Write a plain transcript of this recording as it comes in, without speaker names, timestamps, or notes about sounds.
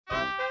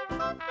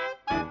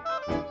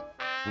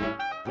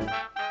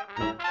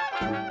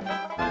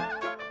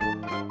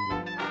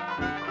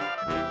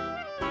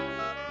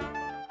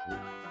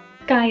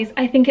Guys,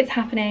 I think it's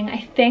happening.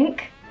 I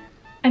think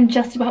I'm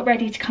just about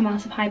ready to come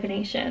out of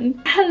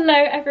hibernation.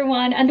 Hello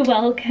everyone and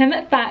welcome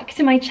back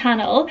to my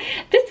channel.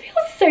 This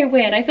feels so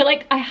weird. I feel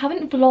like I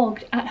haven't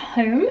vlogged at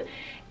home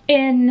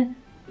in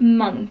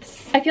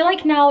months. I feel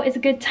like now is a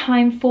good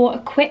time for a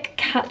quick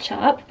catch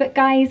up, but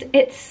guys,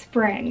 it's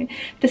spring.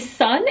 The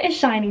sun is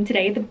shining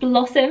today, the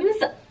blossoms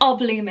are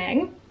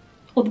blooming.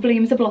 Or the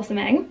blooms are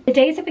blossoming. The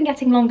days have been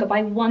getting longer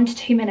by 1 to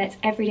 2 minutes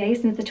every day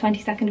since the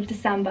 22nd of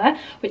December,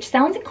 which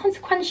sounds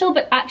inconsequential,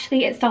 but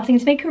actually it's starting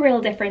to make a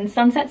real difference.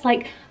 Sunset's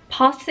like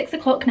past 6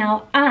 o'clock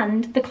now,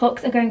 and the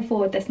clocks are going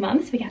forward this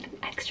month, so we get an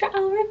extra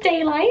hour of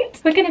daylight.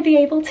 We're gonna be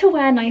able to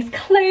wear nice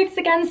clothes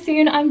again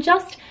soon. I'm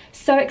just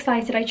so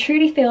excited. I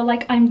truly feel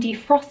like I'm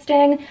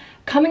defrosting.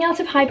 Coming out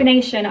of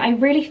hibernation, I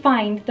really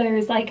find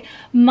those like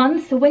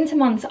months, the winter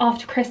months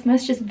after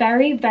Christmas, just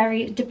very,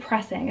 very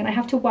depressing, and I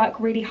have to work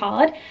really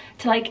hard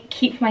to like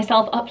keep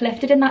myself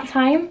uplifted in that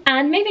time.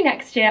 And maybe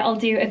next year I'll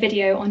do a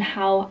video on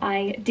how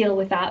I deal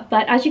with that.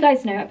 But as you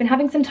guys know, I've been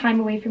having some time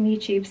away from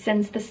YouTube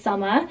since the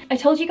summer. I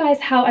told you guys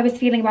how I was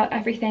feeling about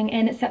everything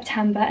in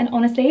September, and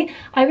honestly,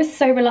 I was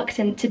so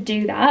reluctant to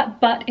do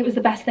that, but it was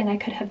the best thing I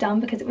could have done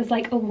because it was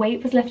like a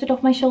weight was lifted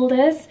off my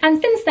shoulders. And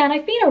since then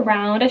I've been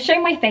around, I've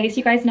shown my face.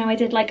 You guys know I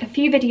did like a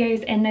few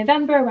videos in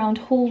November around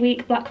Haul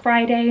Week, Black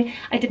Friday.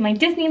 I did my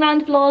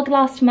Disneyland vlog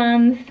last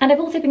month, and I've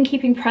also been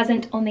keeping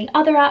present on the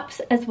other apps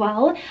as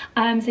well.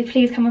 So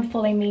please come and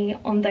follow me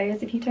on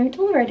those if you don't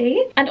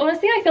already. And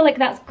honestly, I feel like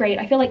that's great.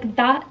 I feel like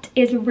that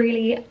is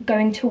really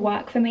going to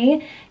work for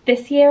me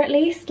this year at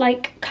least,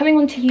 like coming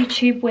onto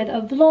YouTube with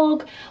a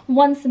vlog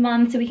once a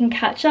month so we can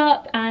catch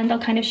up and I'll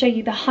kind of show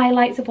you the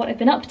highlights of what I've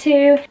been up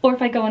to. Or if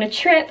I go on a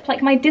trip,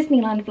 like my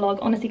Disneyland vlog,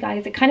 honestly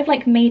guys, it kind of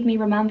like made me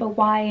remember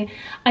why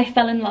I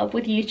fell in love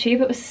with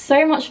YouTube. It was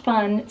so much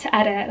fun to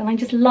edit and I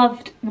just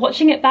loved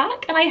watching it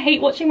back, and I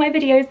hate watching my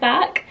videos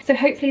back. So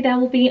hopefully there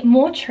will be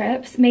more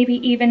trips, maybe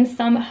even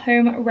some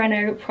home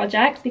reno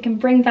projects. We can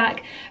bring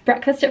back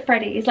breakfast at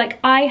Freddy's. Like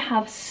I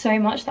have so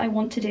much that I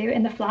want to do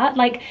in the flat.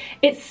 Like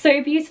it's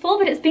so beautiful,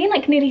 but it's been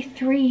like nearly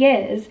 3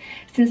 years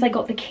since I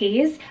got the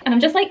keys, and I'm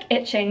just like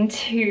itching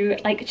to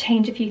like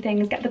change a few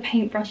things, get the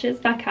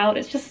paintbrushes back out.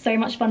 It's just so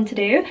much fun to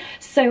do.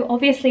 So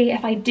obviously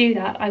if I do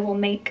that, I will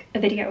make a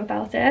video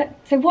about it.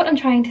 So what I'm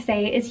trying to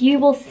say is you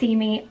will see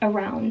me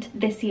around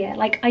this year.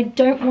 Like I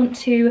don't want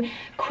to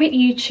quit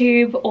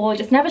YouTube or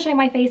just never show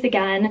my face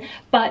again,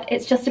 but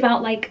it's just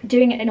about like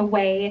doing it in a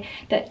way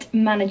that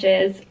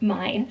manages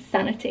my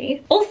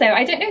sanity. Also,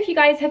 I don't know if you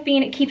guys have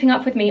been keeping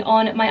up with me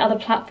on my other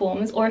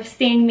platforms, or if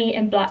seeing me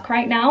in black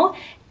right now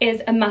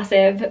is a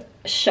massive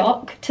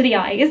shock to the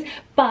eyes,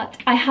 but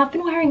I have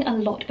been wearing a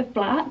lot of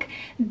black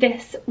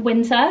this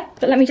winter.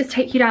 But let me just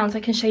take you down so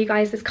I can show you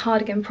guys this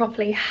cardigan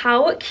properly.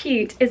 How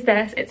cute is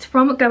this? It's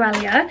from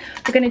Goelia.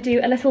 We're going to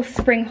do a little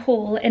spring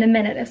haul in a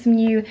minute of some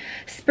new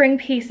spring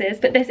pieces,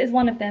 but this is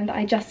one of them that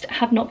I just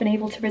have not been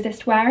able to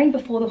resist wearing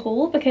before the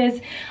haul because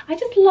I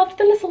just loved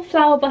the little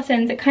flower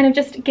buttons. It kind of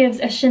just gives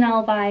a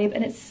Chanel vibe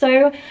and it's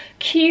so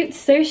cute,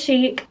 so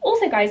chic.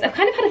 Also guys, I've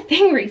kind of had a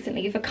thing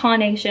recently for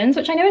carnations,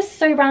 which I know is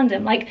so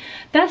random. Like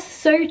they're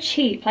so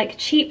cheap, like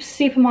cheap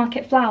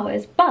supermarket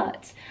flowers,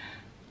 but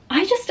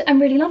I just am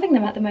really loving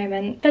them at the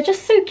moment. They're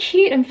just so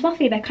cute and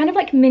fluffy. They're kind of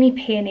like mini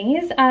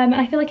peonies, and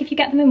I feel like if you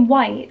get them in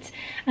white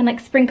and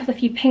like sprinkle a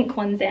few pink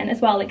ones in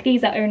as well, like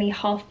these are only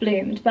half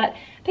bloomed, but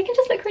they can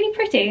just look really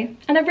pretty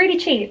and they're really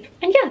cheap.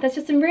 And yeah, there's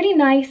just some really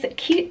nice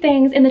cute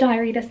things in the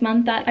diary this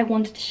month that I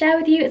wanted to share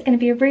with you. It's going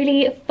to be a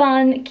really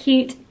fun,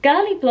 cute,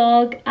 girly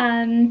vlog,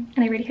 and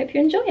I really hope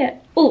you enjoy it.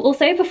 Oh,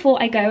 also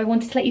before I go, I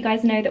wanted to let you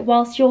guys know that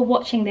whilst you're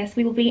watching this,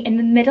 we will be in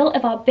the middle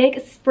of our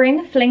big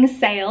spring fling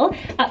sale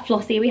at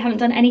Flossie. We haven't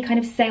done any kind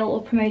of sale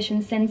or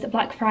promotion since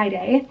Black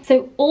Friday.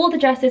 So all the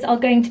dresses are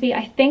going to be,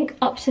 I think,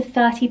 up to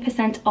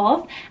 30%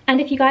 off.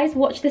 And if you guys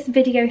watch this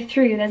video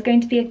through, there's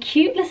going to be a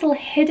cute little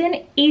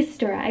hidden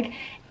Easter egg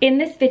in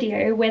this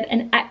video with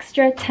an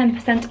extra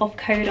 10% off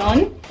code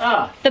on.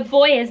 Ah. The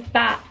boy is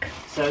back.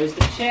 So is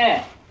the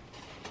chair.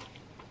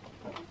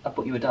 I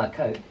bought you a Diet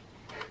Coke.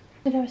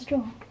 Is there a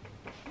straw?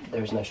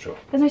 There is no straw.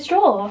 There's no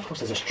straw? Of course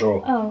there's a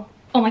straw. Oh.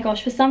 Oh my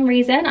gosh, for some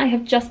reason I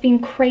have just been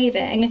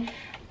craving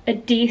a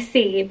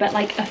DC, but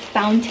like a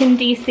fountain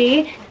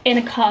DC in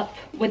a cup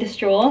with a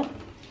straw.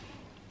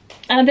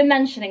 And I've been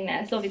mentioning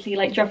this, obviously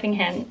like dropping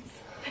hints.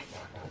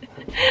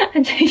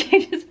 And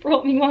JJ just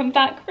brought me one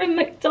back from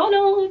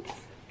McDonald's.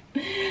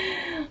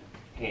 Here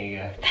you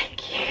go.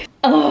 Thank you.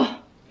 Oh,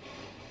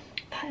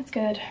 that is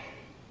good.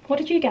 What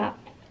did you get?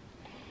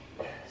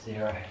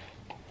 0.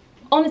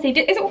 Honestly,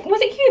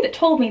 was it you that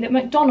told me that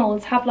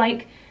McDonald's have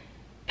like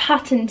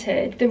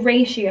patented the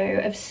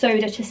ratio of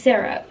soda to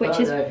syrup, which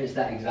is... I don't know if it's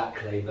that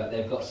exactly, but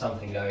they've got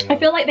something going on. I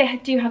feel like they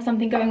do have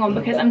something going on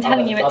because I'm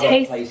telling you, it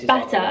tastes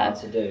better.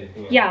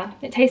 Yeah,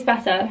 it tastes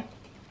better.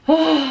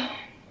 I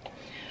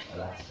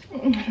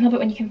love it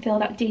when you can feel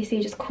that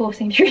DC just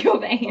coursing through your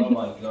veins. Oh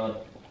my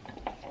god.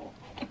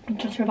 It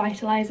just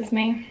revitalizes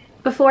me.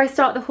 Before I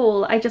start the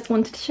haul, I just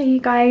wanted to show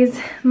you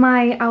guys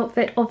my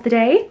outfit of the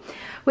day,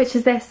 which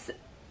is this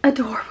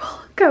adorable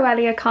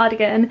Goelia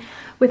cardigan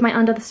with my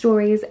Under the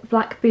Stories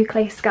black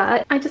boucle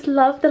skirt. I just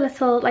love the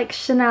little like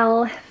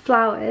Chanel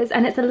flowers,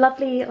 and it's a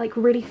lovely like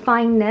really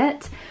fine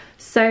knit,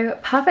 so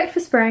perfect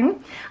for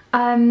spring.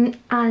 And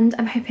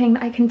I'm hoping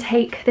that I can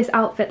take this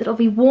outfit, that it'll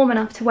be warm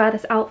enough to wear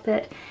this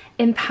outfit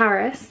in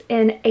Paris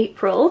in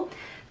April.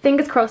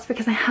 Fingers crossed,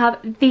 because I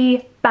have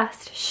the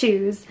best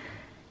shoes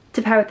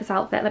to pair with this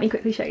outfit. Let me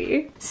quickly show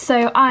you.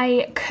 So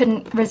I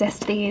couldn't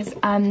resist these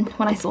when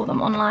I saw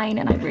them online,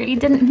 and I really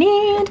didn't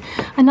need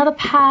another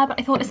pair, but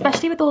I thought,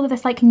 especially with all of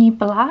this like new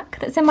black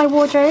that's in my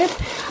wardrobe,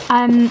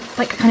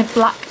 like kind of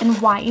black and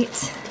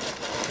white,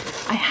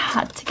 I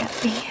had to get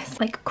these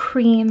like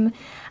cream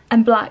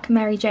and black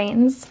Mary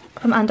Janes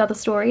from And Other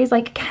Stories.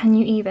 Like, can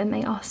you even?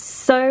 They are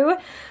so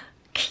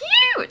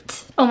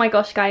cute. Oh my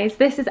gosh, guys,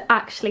 this is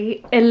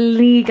actually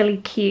illegally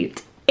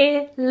cute.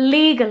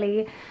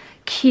 Illegally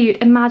cute.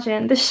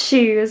 Imagine the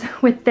shoes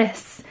with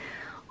this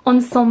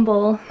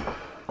ensemble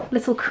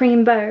little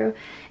cream bow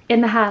in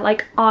the hair.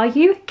 Like, are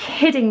you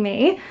kidding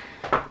me?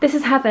 This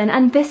is heaven,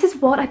 and this is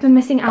what I've been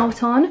missing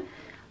out on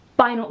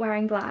by not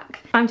wearing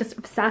black. I'm just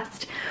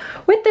obsessed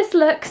with this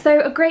look.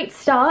 So a great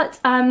start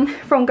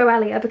from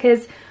Goelia,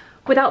 because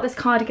without this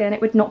cardigan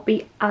it would not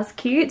be as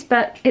cute,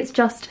 but it's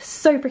just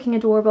so freaking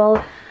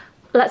adorable.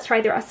 Let's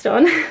try the rest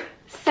on.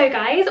 So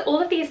guys,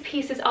 all of these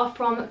pieces are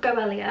from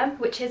Goelia,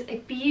 which is a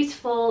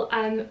beautiful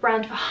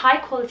brand for high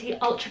quality,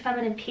 ultra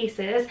feminine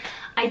pieces.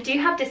 I do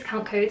have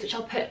discount codes, which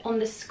I'll put on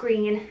the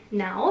screen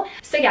now.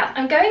 So yeah,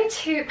 I'm going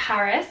to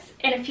Paris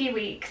in a few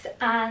weeks,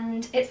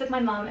 and it's with my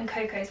mum and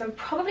Coco, so I'm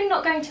probably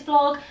not going to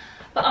vlog,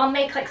 but I'll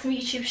make like some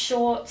YouTube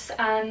shorts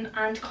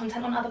and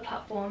content on other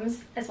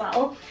platforms as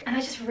well. And I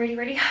just really,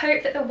 really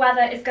hope that the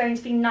weather is going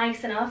to be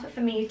nice enough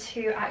for me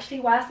to actually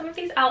wear some of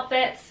these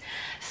outfits,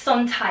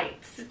 some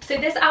tights. So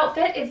this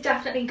outfit is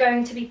definitely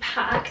going to be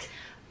packed,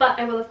 but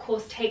I will of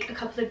course take a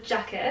couple of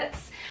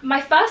jackets. My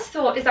first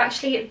thought is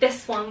actually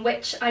this one,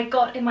 which I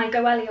got in my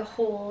Goelia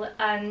haul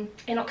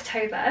in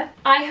October.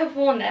 I have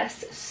worn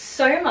this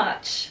so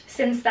much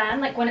since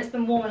then, like when it's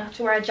been warm enough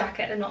to wear a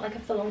jacket and not like a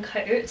full-on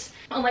coat.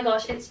 Oh my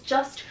gosh, it's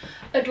just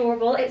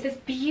adorable. It's this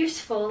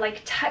beautiful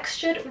like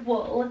textured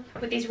wool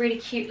with these really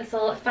cute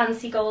little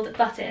fancy gold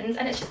buttons,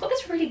 and it's just got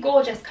this really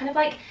gorgeous kind of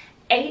like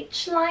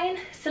H-line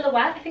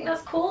silhouette, I think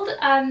that's called,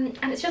 and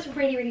it's just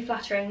really, really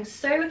flattering.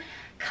 So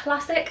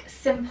classic,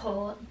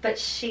 simple, but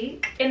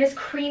chic. In this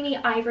creamy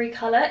ivory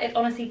colour, it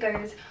honestly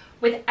goes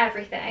with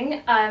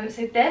everything.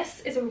 So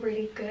this is a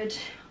really good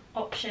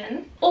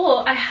option.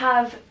 Or I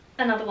have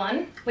another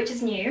one, which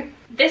is new.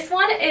 This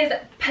one is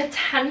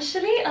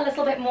potentially a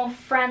little bit more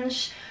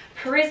French,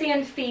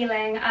 Parisian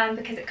feeling,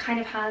 because it kind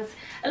of has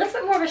a little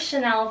bit more of a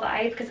Chanel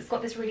vibe, because it's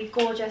got this really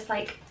gorgeous,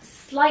 like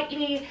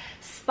slightly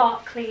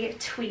sparkly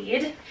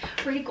tweed,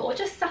 really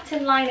gorgeous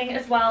satin lining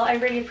as well. I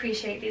really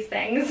appreciate these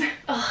things.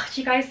 Oh, do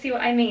you guys see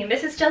what I mean?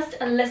 This is just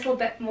a little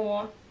bit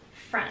more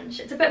French.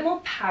 It's a bit more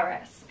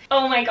Paris.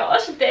 Oh my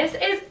gosh, this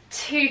is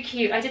too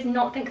cute. I did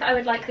not think that I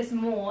would like this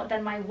more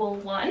than my wool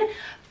one,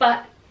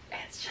 but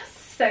it's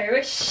just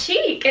so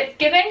chic. It's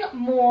giving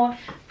more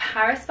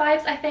Paris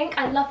vibes, I think.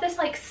 I love this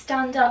like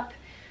stand-up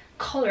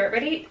collar. It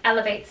really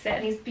elevates it,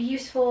 and these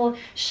beautiful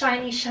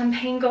shiny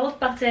champagne gold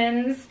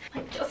buttons.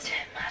 Like, just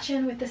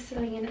imagine with the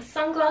Celine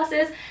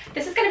sunglasses.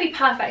 This is going to be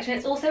perfect, and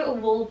it's also a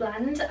wool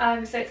blend,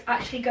 so it's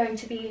actually going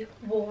to be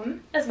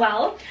warm as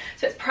well,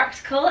 so it's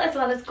practical as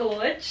well as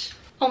gorge.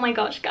 Oh my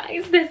gosh,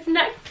 guys, this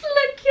next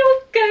look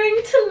you're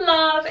going to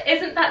love.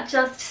 Isn't that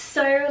just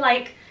so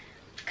like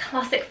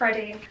classic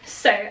Freddie?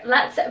 So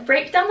let's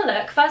break down the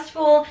look. First of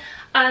all,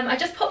 I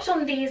just popped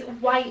on these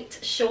white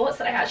shorts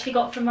that I actually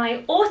got from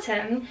my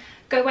autumn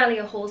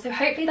Goelia haul, so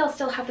hopefully they'll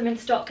still have them in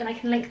stock and I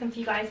can link them for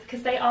you guys,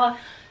 because they are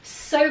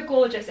so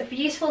gorgeous. A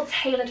beautiful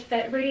tailored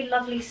fit, really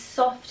lovely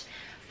soft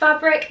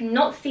fabric,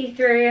 not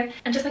see-through,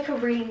 and just like a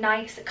really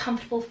nice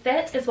comfortable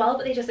fit as well,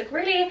 but they just look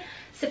really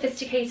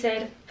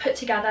sophisticated, put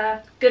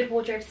together, good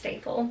wardrobe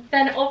staple.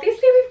 Then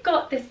obviously we've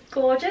got this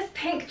gorgeous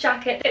pink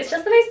jacket. It's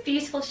just the most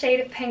beautiful shade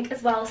of pink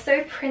as well,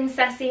 so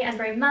princessy and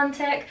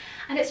romantic,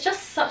 and it's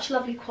just such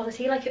lovely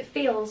quality. Like, it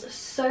feels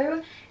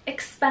so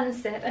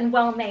expensive and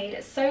well made.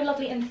 It's so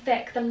lovely and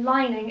thick. The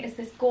lining is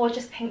this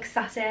gorgeous pink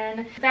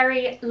satin,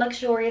 very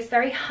luxurious,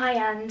 very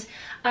high-end.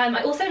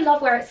 I also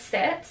love where it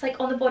sits, like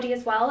on the body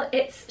as well.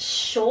 It's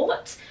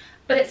short,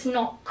 but it's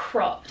not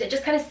cropped. It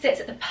just kind of sits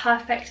at the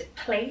perfect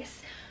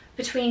place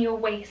between your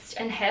waist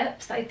and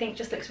hips. That I think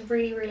just looks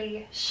really,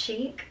 really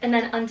chic. And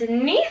then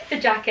underneath the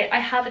jacket, I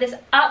have this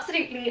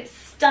absolutely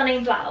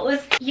stunning blouse.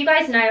 You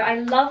guys know I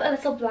love a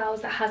little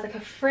blouse that has like a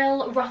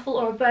frill, ruffle,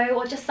 or a bow,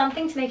 or just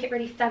something to make it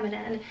really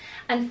feminine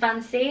and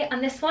fancy.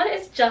 And this one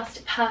is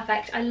just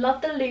perfect. I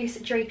love the loose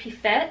drapey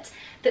fit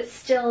that's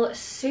still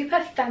super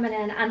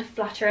feminine and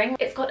flattering.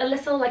 It's got a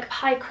little like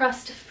pie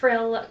crust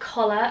frill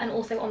collar, and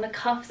also on the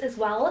cuffs as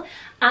well,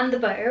 and the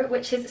bow,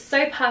 which is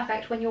so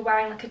perfect when you're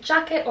wearing like a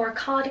jacket or a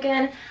cardigan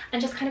Italian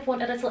and just kind of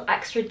want a little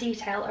extra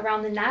detail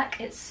around the neck.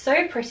 It's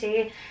so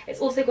pretty. It's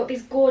also got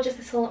these gorgeous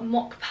little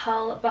mock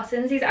pearl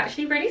buttons. These are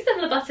actually really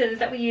similar buttons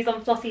that we use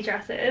on flossy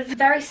dresses.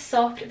 Very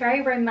soft,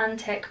 very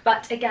romantic,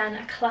 but again,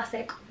 a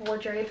classic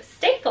wardrobe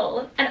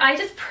staple. And I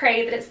just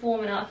pray that it's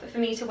warm enough for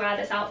me to wear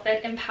this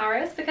outfit in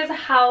Paris, because of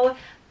how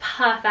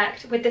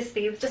perfect with this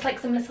sleeve, just like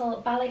some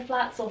little ballet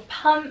flats or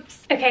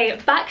pumps. Okay,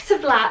 back to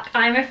black,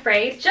 I'm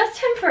afraid, just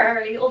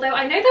temporarily, although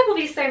I know there will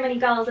be so many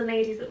girls and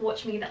ladies that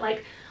watch me that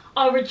like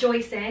are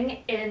rejoicing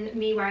in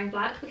me wearing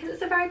black because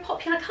it's a very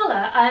popular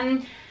colour.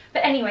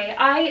 But anyway,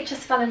 I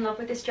just fell in love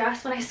with this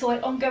dress when I saw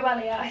it on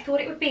Goelia. I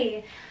thought it would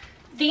be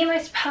the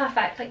most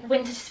perfect like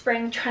winter to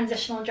spring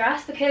transitional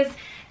dress because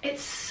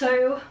it's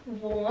so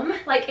warm.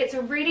 Like, it's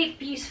a really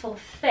beautiful,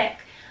 thick,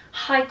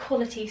 high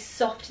quality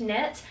soft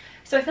knit.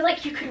 So I feel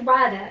like you could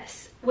wear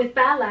this with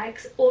bare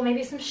legs or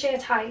maybe some sheer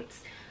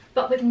tights,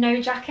 but with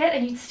no jacket,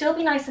 and you'd still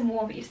be nice and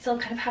warm, but you'd still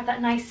kind of have that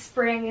nice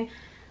spring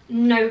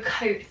no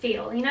coat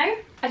feel, you know?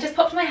 I just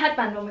popped my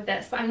headband on with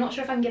this, but I'm not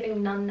sure if I'm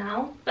giving none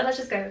now, but let's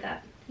just go with it.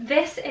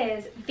 This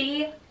is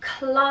the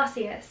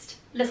classiest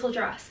little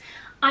dress.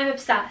 I'm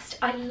obsessed.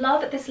 I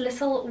love this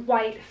little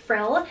white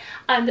frill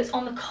that's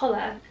on the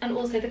collar and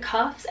also the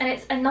cuffs, and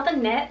it's another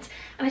knit,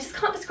 and I just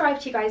can't describe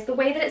to you guys the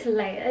way that it's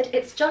layered.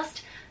 It's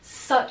just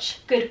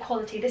such good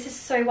quality. This is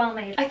so well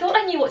made. I thought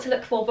I knew what to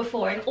look for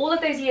before in all of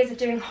those years of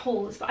doing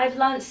hauls, but I've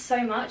learned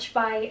so much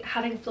by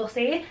having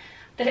Flossie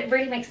that it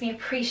really makes me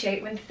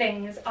appreciate when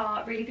things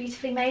are really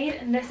beautifully made,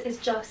 and this is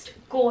just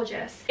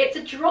gorgeous. It's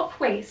a drop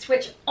waist,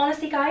 which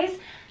honestly guys,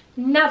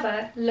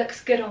 never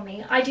looks good on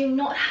me. I do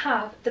not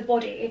have the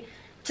body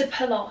to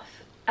pull off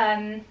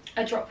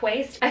a drop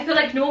waist. I feel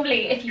like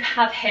normally if you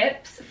have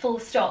hips, full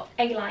stop,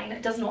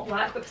 A-line does not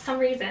work, but for some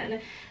reason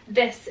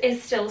this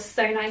is still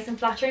so nice and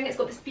flattering. It's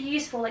got this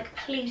beautiful like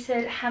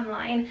pleated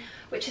hemline,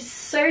 which is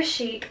so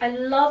chic. I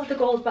love the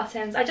gold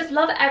buttons. I just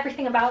love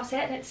everything about it,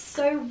 and it's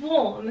so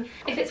warm.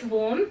 If it's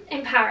warm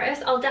in Paris,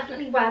 I'll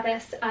definitely wear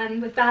this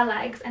with bare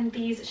legs and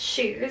these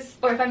shoes,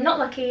 or if I'm not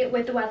lucky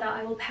with the weather,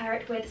 I will pair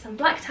it with some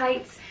black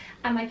tights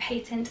and my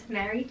patent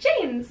Mary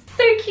Janes.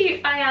 So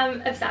cute, I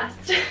am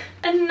obsessed.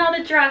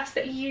 Another dress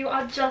that you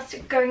are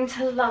just going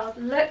to love.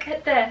 Look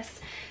at this.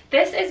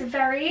 This is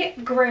very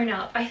grown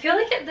up. I feel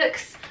like it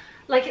looks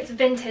like it's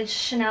vintage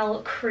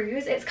Chanel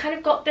Cruise. It's kind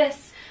of got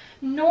this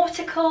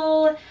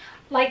nautical,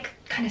 like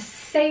kind of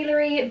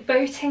sailory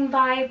boating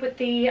vibe with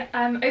the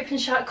open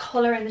shirt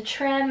collar and the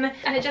trim,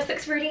 and it just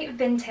looks really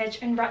vintage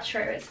and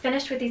retro. It's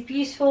finished with these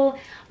beautiful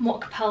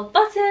mock pearl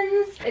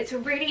buttons. It's a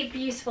really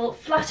beautiful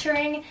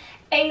flattering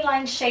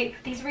A-line shape,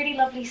 these really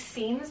lovely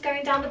seams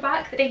going down the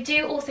back. They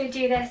do also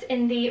do this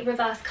in the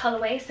reverse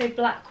colorway, so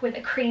black with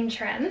a cream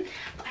trim.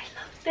 But I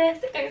love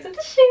this, it goes with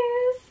the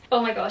shoes.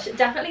 Oh my gosh, it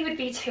definitely would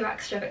be too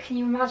extra, but can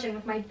you imagine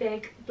with my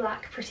big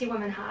black Pretty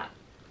Woman hat?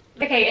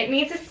 Okay, it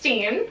needs a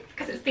steam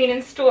because it's been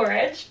in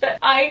storage, but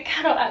I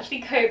cannot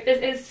actually cope.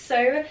 This is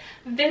so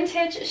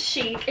vintage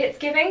chic. It's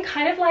giving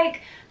kind of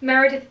like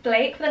Meredith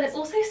Blake, but then it's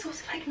also sort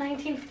of like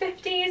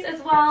 1950s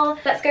as well.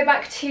 Let's go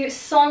back to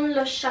Sans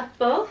le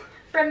Chapeau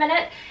for a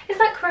minute. Is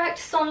that correct?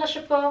 Sans le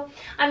Chapeau?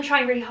 I'm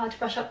trying really hard to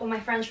brush up on my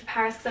French for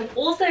Paris because I'm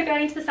also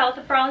going to the south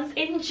of France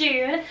in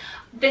June.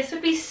 This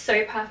would be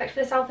so perfect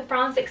for the south of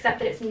France, except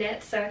that it's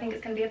knit, so I think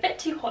it's going to be a bit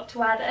too hot to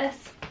wear this.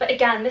 But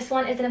again, this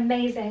one is an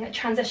amazing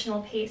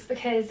transitional piece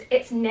because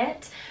it's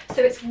knit,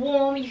 so it's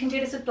warm. You can do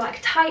this with black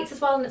tights as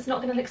well, and it's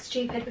not going to look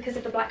stupid because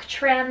of the black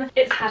trim.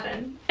 It's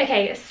heaven.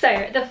 Okay,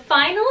 so the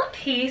final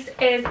piece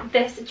is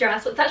this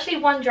dress. Well, it's actually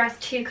one dress,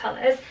 two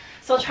colours,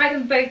 so I'll try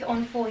them both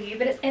on for you,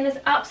 but it's in this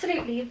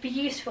absolutely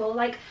beautiful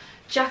like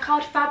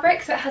jacquard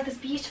fabric, so it has this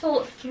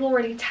beautiful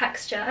florally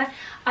texture.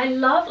 I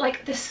love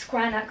like the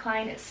square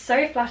neckline, it's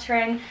so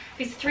flattering.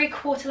 These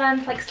 3/4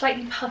 length like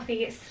slightly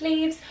puffy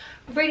sleeves,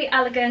 really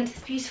elegant.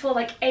 This beautiful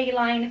like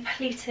A-line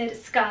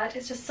pleated skirt.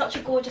 It's just such a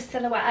gorgeous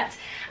silhouette.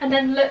 And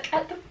then look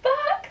at the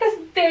back, this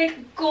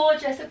big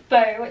gorgeous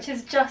bow, which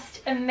is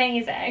just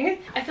amazing.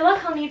 I feel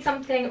like I'll need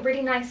something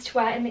really nice to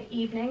wear in the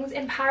evenings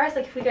in Paris,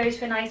 like if we go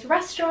to a nice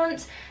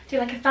restaurant, do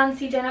like a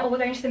fancy dinner, or we're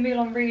going to the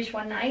Moulin Rouge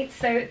one night,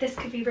 so this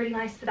could be really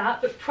nice for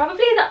that, but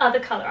probably the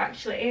other colour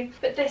actually.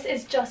 But this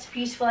is just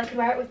beautiful. I could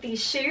wear it with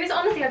these shoes.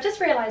 Honestly, I've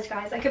just realised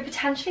guys, I could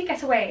potentially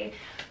get away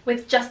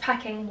with just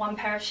packing one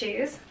pair of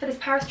shoes for this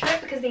Paris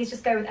trip because these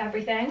just go with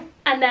everything.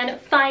 And then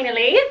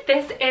finally,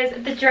 this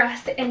is the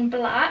dress in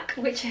black,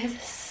 which is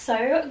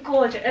so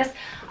gorgeous.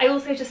 I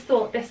also just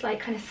thought this like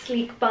kind of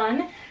sleek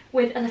bun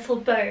with a little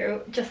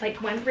bow just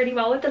like went really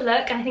well with the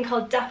look, and I think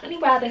I'll definitely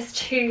wear this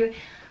to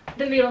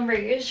the Moulin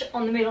Rouge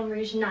on the Moulin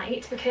Rouge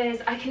night because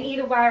I can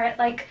either wear it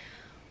like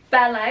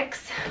bare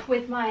legs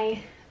with my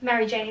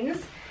Mary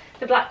Janes,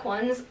 the black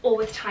ones, or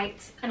with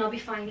tights, and I'll be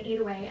fine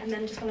either way. And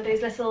then just one of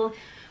those little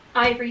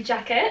ivory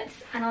jackets,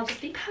 and I'll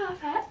just be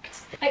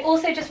perfect. I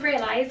also just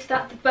realised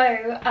that the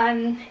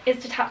bow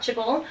is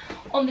detachable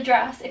on the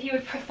dress if you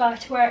would prefer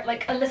to wear it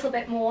like a little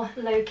bit more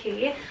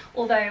low-key,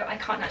 although I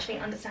can't actually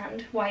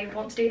understand why you would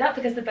want to do that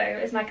because the bow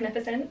is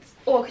magnificent.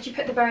 Or could you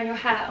put the bow in your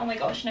hair? Oh my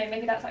gosh, no,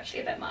 maybe that's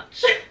actually a bit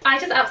much. I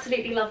just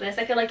absolutely love this.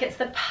 I feel like it's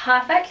the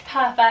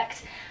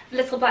perfect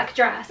little black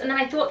dress, and then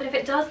I thought that if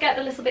it does get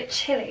a little bit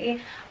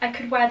chilly, I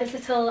could wear this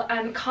little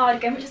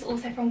cardigan, which is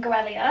also from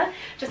Goelia,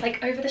 just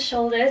like over the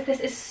shoulders. This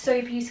is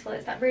so beautiful.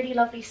 It's that really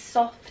lovely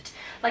soft,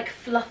 like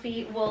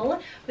fluffy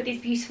wool with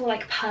these beautiful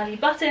like pearly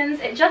buttons.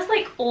 It just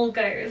like all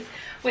goes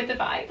with the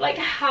vibe. Like,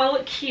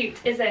 how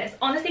cute is this?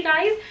 Honestly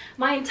guys,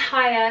 my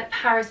entire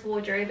Paris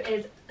wardrobe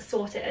is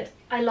sorted.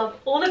 I love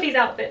all of these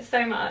outfits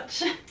so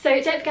much.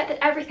 So don't forget that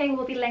everything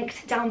will be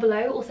linked down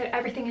below. Also,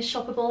 everything is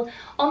shoppable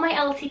on my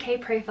LTK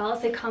profile,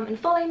 so come and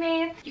follow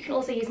me. You can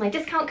also use my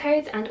discount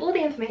codes, and all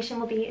the information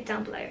will be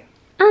down below.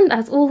 And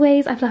as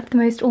always, I've left the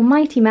most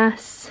almighty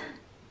mess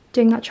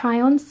doing that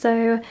try on,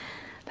 so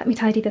let me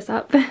tidy this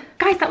up.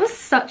 Guys, that was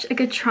such a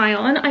good try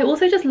on. I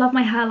also just love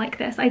my hair like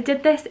this. I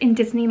did this in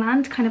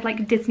Disneyland, kind of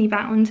like Disney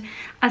bound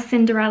as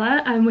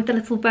Cinderella with the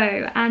little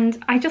bow,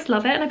 and I just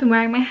love it. And I've been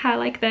wearing my hair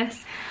like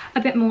this a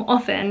bit more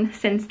often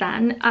since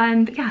then.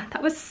 But yeah,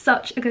 that was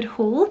such a good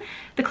haul.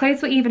 The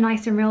clothes were even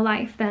nicer in real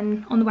life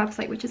than on the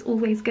website, which is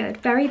always good.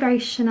 Very, very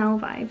Chanel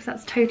vibes.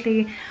 That's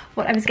totally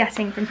what I was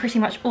getting from pretty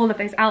much all of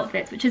those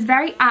outfits, which is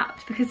very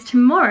apt because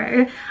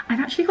tomorrow I've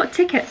actually got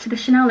tickets to the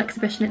Chanel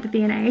exhibition at the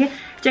V&A.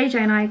 JJ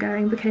and I are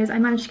going because I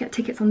managed to get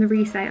tickets on the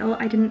resale.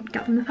 I didn't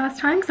get them the first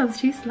time because I was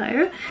too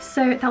slow.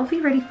 So that will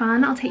be really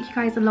fun. I'll take you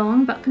guys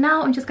along, but for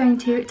now I'm just going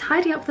to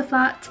tidy up the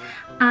flat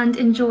and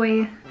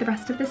enjoy the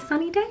rest of this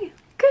sunny day.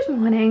 Good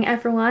morning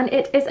everyone.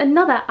 It is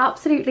another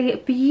absolutely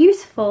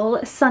beautiful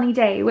sunny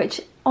day,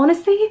 which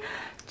honestly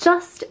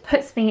just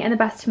puts me in the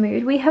best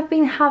mood. We have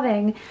been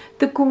having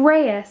the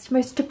greyest,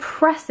 most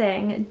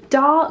depressing,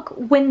 dark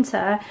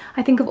winter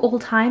I think of all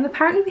time.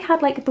 Apparently we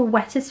had like the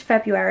wettest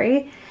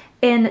February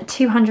in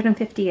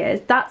 250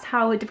 years. That's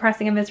how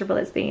depressing and miserable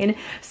it's been.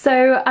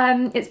 So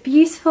it's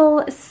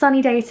beautiful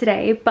sunny day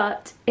today,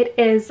 but it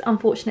is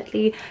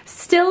unfortunately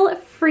still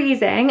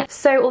freezing.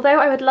 So although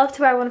I would love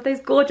to wear one of those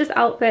gorgeous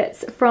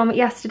outfits from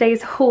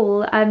yesterday's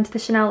haul to the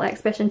Chanel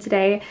exhibition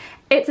today,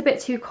 it's a bit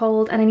too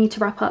cold and I need to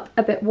wrap up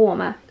a bit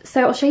warmer.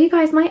 So I'll show you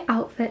guys my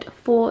outfit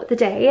for the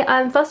day.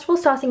 First of all,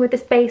 starting with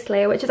this base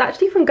layer, which is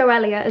actually from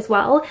Goelia as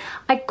well.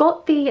 I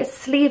got the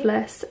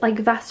sleeveless like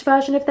vest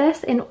version of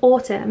this in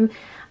autumn,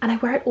 and I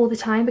wear it all the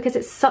time because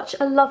it's such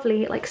a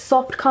lovely, like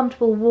soft,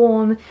 comfortable,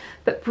 warm,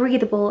 but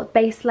breathable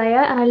base layer.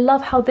 And I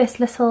love how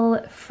this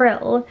little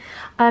frill,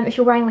 if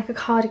you're wearing like a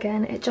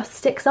cardigan, it just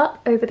sticks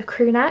up over the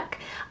crew neck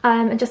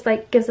and just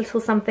like gives a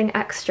little something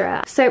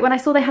extra. So when I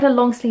saw they had a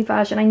long sleeve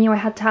version, I knew I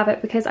had to have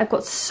it because I've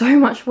got so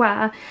much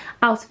wear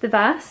out of the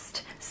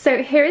vest.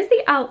 So here is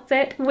the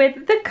outfit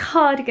with the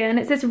cardigan.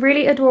 It's this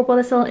really adorable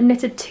little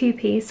knitted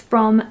two-piece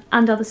from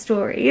And Other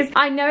Stories.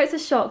 I know it's a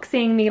shock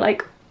seeing me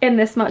like in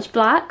this much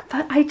black,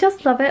 but I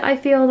just love it. I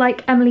feel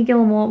like Emily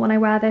Gilmore when I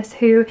wear this,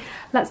 who,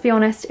 let's be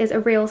honest, is a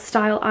real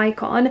style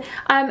icon.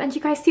 And you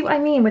guys see what I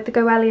mean with the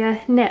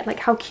Goelia knit, like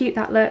how cute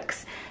that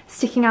looks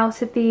sticking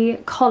out of the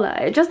collar.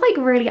 It just like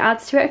really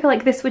adds to it. I feel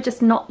like this would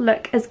just not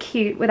look as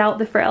cute without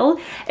the frill.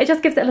 It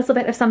just gives it a little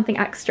bit of something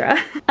extra.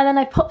 And then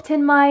I popped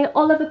in my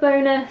Oliver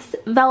Bonus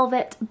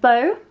velvet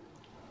bow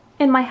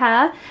in my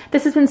hair.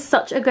 This has been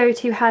such a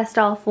go-to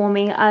hairstyle for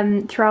me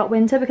throughout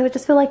winter because I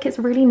just feel like it's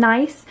really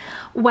nice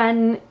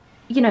when,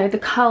 you know, the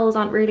curls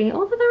aren't really,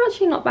 although they're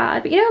actually not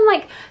bad, but you know, in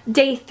like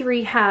day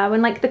 3 hair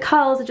when like the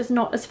curls are just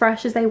not as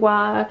fresh as they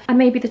were and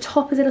maybe the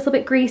top is a little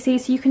bit greasy,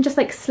 so you can just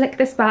like slick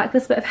this back,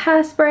 this bit of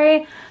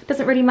hairspray.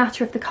 Doesn't really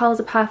matter if the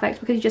curls are perfect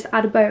because you just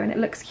add a bow and it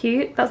looks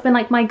cute. That's been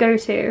like my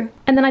go-to.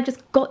 And then I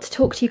just got to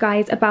talk to you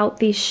guys about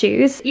these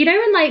shoes. You know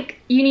when like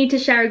you need to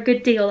share a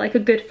good deal, like a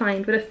good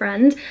find with a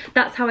friend?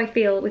 That's how I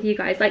feel with you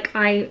guys. Like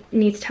I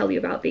need to tell you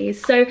about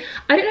these. So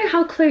I don't know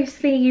how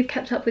closely you've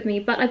kept up with me,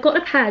 but I've got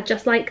a pair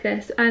just like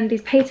this,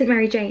 these Patent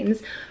Mary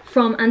Janes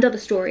from And Other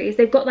Stories.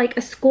 They've got like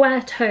a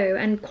square toe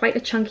and quite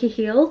a chunky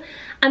heel,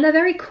 and they're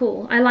very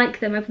cool. I like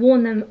them. I've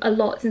worn them a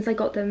lot since I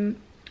got them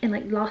in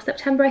like last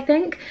September, I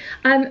think.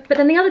 But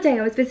then the other day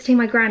I was visiting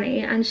my granny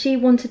and she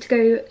wanted to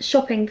go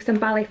shopping for some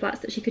ballet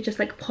flats that she could just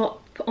like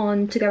pop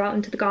on to go out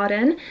into the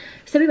garden.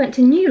 So we went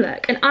to New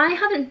Look, and I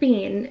haven't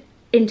been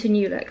into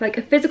New Look, like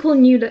a physical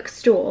New Look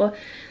store,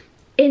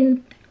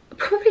 in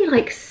probably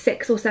like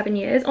 6 or 7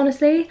 years,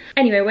 honestly.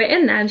 Anyway, we're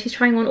in there and she's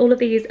trying on all of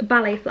these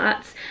ballet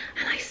flats,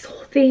 and I saw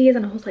these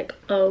and I was like,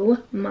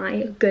 oh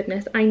my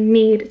goodness, I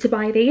need to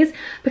buy these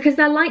because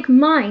they're like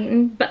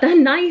mine but they're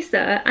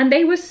nicer, and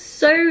they were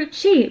so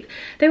cheap.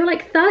 They were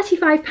like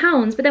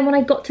 £35, but then when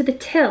I got to the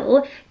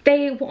till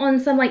they were on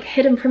some like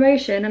hidden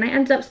promotion and I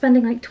ended up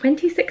spending like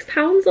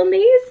 £26 on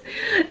these.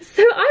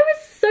 So I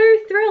was so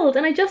thrilled,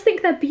 and I just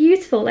think they're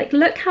beautiful. Like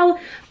look how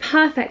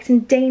perfect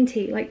and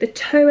dainty like the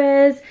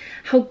toe is,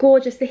 how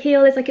gorgeous the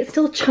heel is. Like it's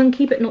still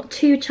chunky but not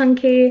too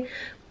chunky.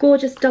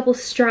 gorgeous double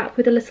strap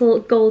with a little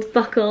gold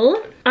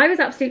buckle. I was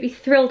absolutely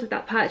thrilled with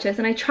that purchase,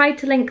 and I tried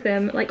to link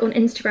them like on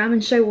Instagram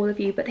and show all of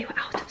you, but they were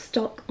out of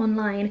stock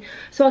online.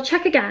 So I'll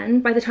check again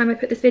by the time I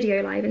put this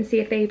video live and see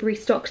if they've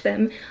restocked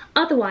them.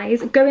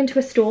 Otherwise, go into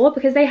a store,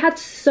 because they had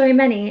so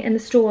many in the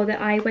store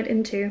that I went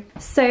into.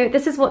 So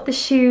this is what the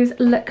shoes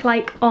look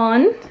like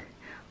on.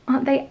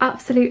 Aren't they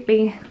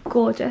absolutely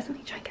gorgeous? Let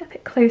me try and get a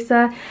bit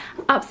closer.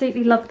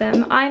 Absolutely love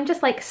them. I'm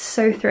just like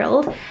so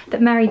thrilled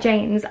that Mary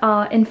Janes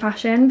are in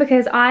fashion,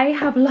 because I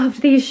have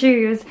loved these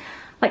shoes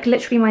like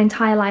literally my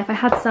entire life. I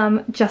had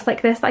some just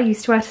like this that I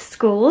used to wear to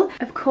school.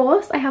 Of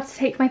course, I have to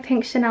take my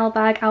pink Chanel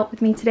bag out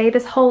with me today.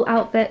 This whole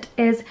outfit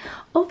is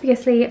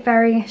obviously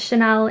very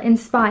Chanel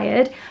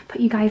inspired, but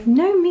you guys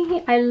know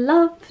me, I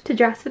love to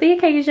dress for the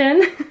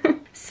occasion.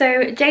 So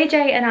JJ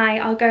and I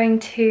are going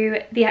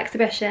to the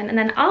exhibition, and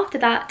then after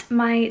that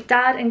my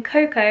dad and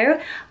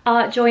Coco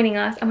are joining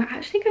us, and we're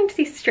actually going to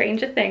see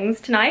Stranger Things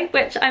tonight,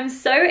 which I'm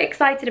so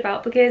excited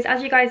about, because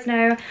as you guys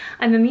know,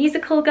 I'm a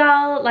musical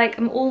girl. Like,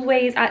 I'm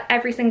always at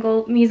every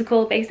single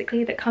musical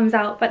basically that comes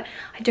out, but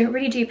I don't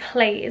really do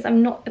plays.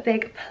 I'm not a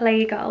big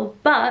play girl,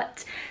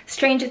 but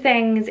Stranger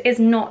Things is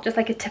not just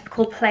like a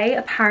typical play.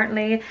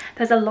 Apparently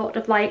there's a lot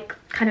of like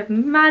kind of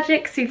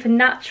magic,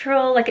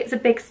 supernatural, like it's a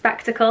big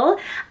spectacle,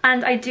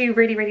 and I do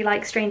really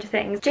like Stranger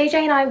Things. JJ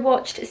and I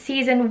watched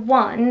season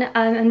 1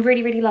 and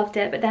really loved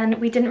it, but then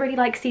we didn't really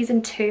like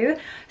season 2,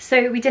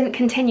 so we didn't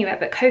continue it.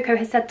 But Coco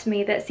has said to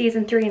me that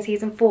season 3 and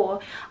season 4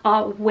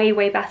 are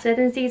way better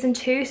than season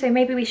 2, so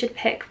maybe we should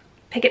pick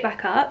it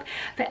back up.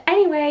 But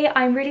anyway,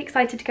 I'm really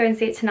excited to go and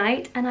see it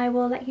tonight, and I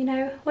will let you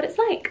know what it's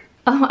like.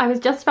 Oh, I was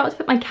just about to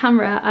put my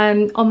camera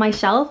on my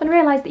shelf and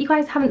realised that you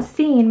guys haven't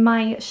seen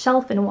my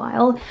shelf in a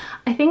while.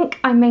 I think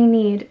I may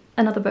need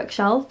another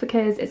bookshelf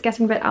because it's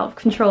getting a bit out of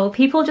control.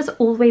 People just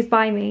always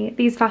buy me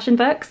these fashion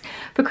books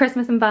for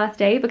Christmas and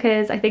birthday,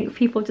 because I think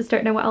people just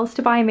don't know what else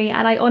to buy me,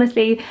 and I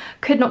honestly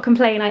could not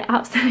complain. I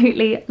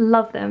absolutely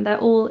love them. They're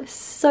all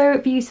so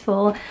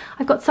beautiful.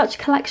 I've got such a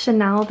collection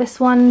now. This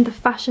one, the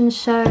fashion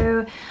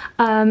show,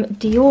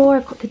 Dior,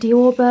 I've got the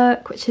Dior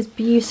book, which is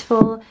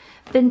beautiful.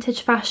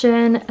 Vintage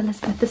fashion,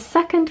 Elizabeth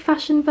II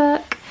fashion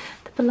book,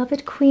 The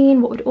Beloved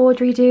Queen, What Would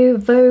Audrey Do,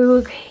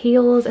 Vogue,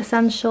 Heels,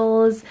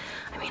 Essentials.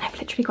 I mean, I've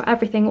literally got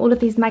everything. All of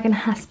these Megan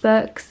Hess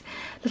books,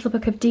 Little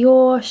Book of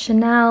Dior,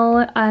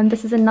 Chanel.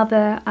 This is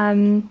another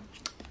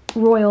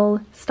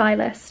royal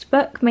stylist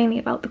book, mainly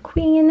about the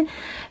Queen.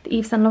 The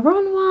Yves Saint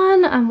Laurent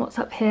one, and what's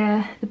up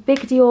here? The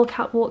Big Dior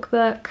catwalk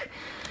book.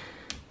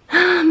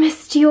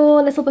 Miss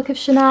Dior, Little Book of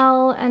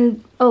Chanel,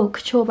 and oh,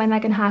 Couture by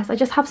Megan Hess. I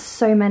just have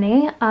so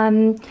many.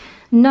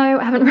 No,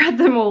 I haven't read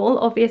them all,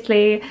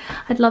 obviously.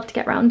 I'd love to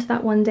get around to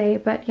that one day,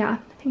 but yeah,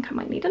 I think I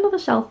might need another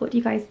shelf. What do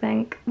you guys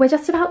think? We're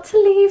just about to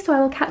leave, so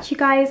I will catch you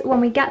guys when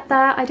we get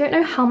there. I don't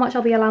know how much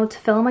I'll be allowed to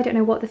film. I don't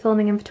know what the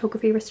filming and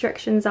photography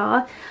restrictions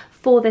are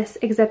for this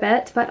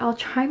exhibit, but I'll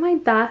try my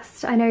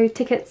best. I know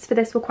tickets for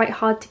this were quite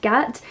hard to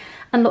get,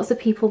 and lots of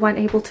people weren't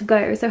able to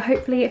go, so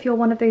hopefully if you're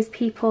one of those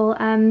people,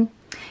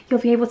 you'll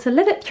be able to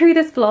live it through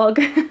this vlog.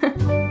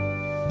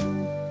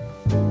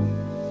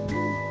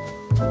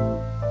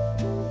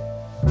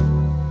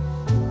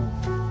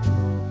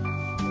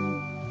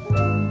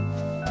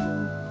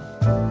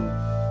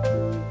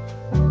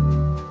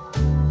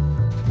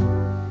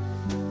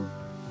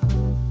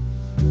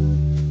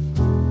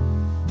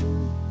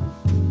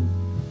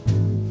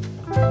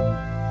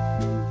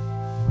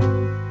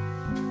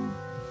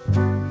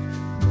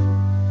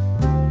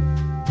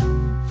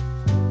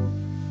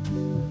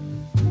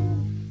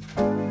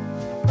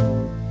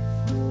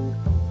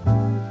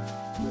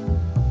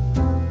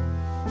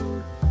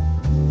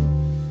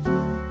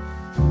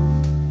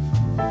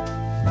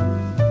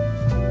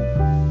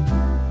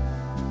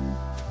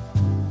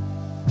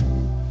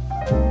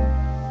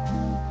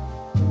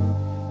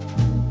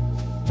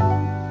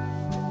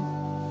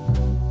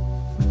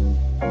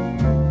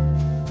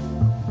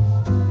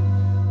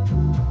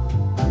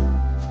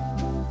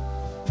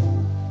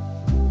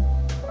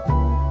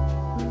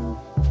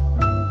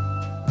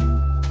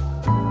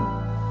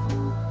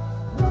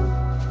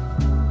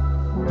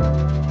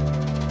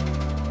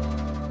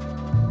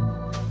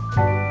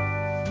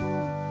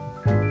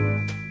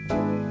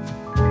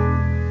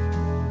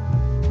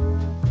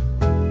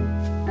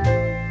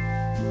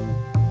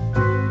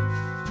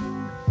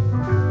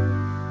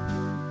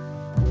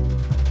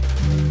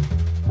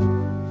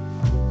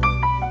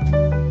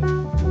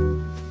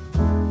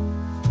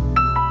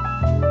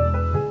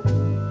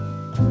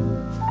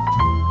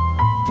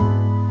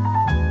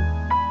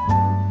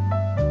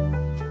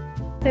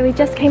 So we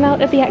just came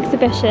out of the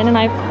exhibition, and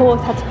I of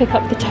course had to pick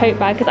up the tote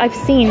bag because I've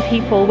seen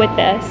people with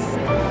this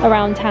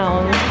around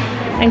town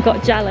and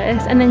got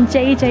jealous. And then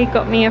JJ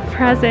got me a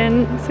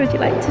present. So would you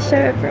like to show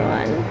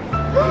everyone?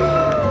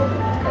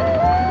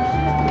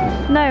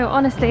 No,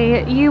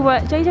 honestly, you were,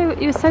 JJ,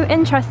 you were so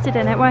interested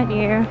in it, weren't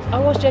you? I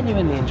was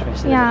genuinely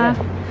interested. Yeah.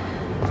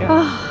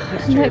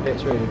 Oh, look,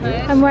 it's really good.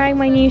 I'm wearing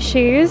my new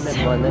shoes.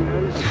 Never mind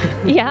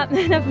then. Yeah,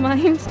 never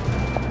mind.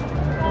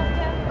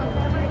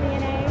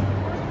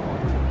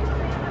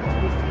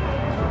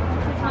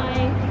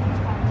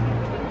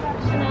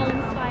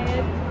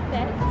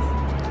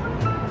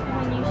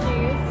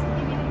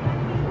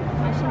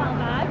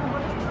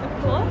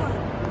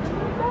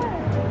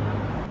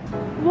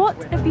 What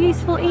a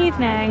beautiful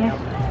evening.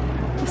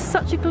 It's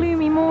such a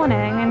gloomy morning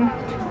and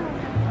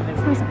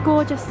it's this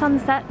gorgeous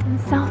sunset in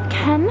South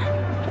Ken. I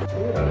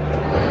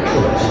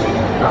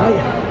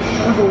have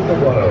travelled the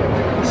world,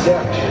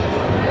 searching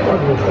for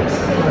wondrous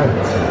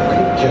plants and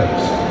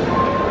creatures.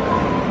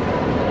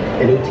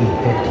 In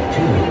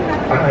 1852,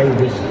 I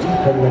was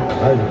deep in the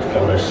cloud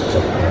forests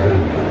of Peru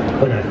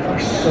when I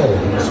first saw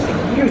these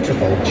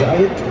beautiful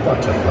giant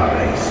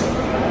butterflies.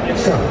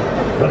 Some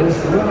were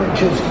as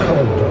large as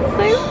condors.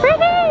 So pretty!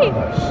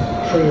 Others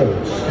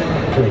trailed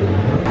sparkling.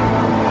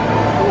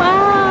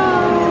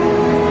 Wow!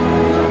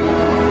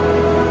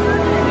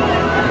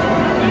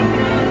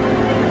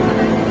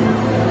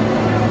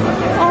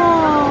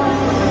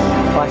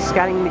 Oh! By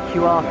scanning the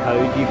QR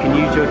code, you can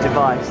use your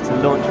device to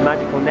launch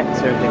magical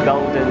nectar of the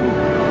golden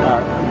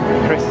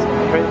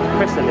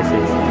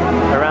chrysalises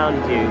around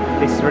you.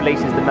 This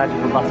releases the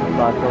magical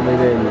butterfly from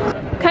within.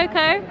 Coco?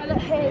 I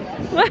look his.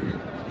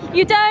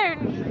 You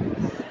don't!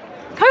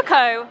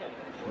 Coco!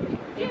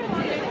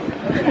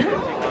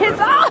 It's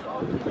off!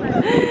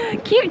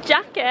 Cute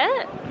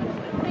jacket.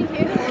 Thank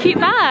you. Cute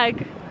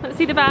bag. Let's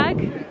see the bag.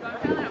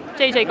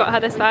 JJ got her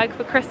this bag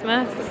for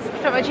Christmas.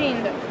 Got my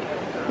jeans.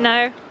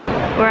 No.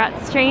 We're at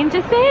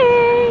Stranger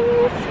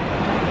Things!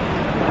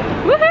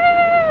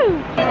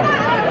 Woohoo!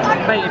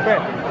 Mate, your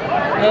breath.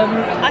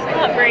 I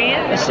can't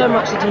breathe. There's so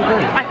much to do.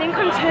 I think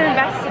I'm too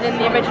invested in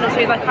the original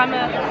series. Like I'm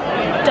a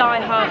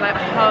die-hard, like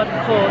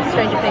hardcore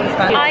Stranger Things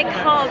fan. I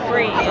can't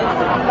breathe.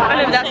 I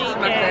know that's just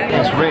my thing.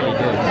 It's really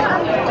good.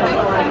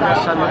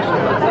 There's so much to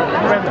do.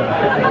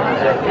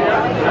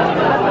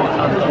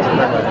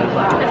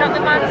 Is that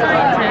the mad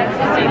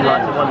scientist?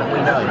 Like the one that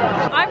we know.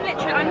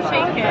 I'm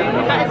shaking.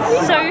 That is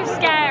so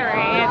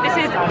scary. This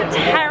is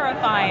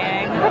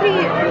terrifying. Don't be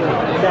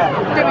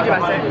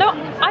dramatic. No,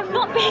 I'm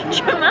not being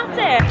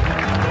dramatic.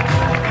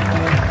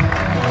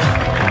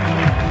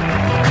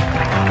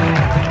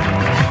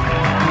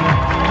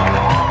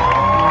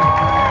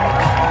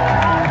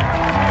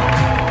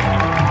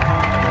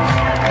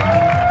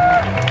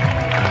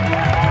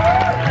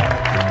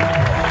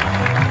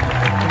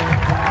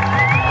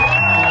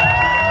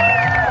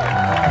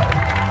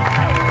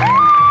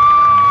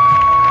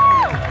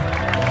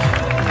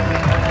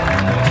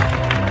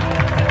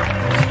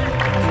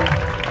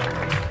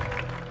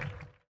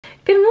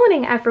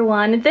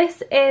 Everyone,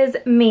 this is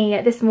me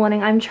this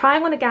morning. I'm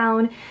trying on a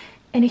gown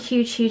in a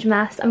huge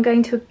mess. I'm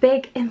going to a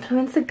big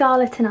influencer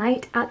gala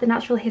tonight at the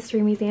Natural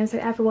History Museum, so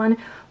everyone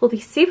will be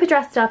super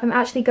dressed up. I'm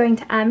actually going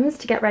to M's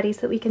to get ready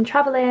so that we can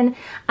travel in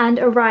and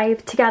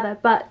arrive together,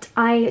 but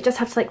I just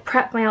have to like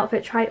prep my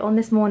outfit, try it on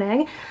this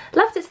morning.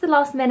 Left it to the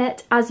last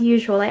minute as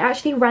usual. I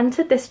actually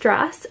rented this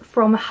dress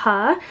from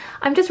her.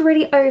 I'm just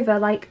really over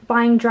like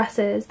buying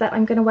dresses that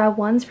I'm going to wear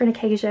once for an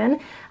occasion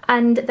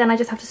and then I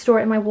just have to store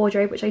it in my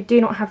wardrobe, which I do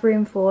not have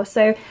room for.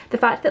 So the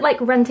fact that like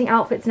renting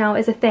outfits now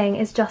is a thing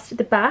is just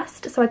the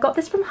best. So I got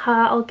this from her.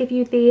 I'll give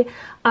you the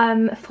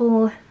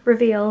full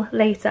reveal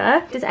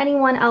later. Does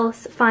anyone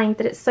else find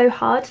that it's so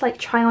hard to like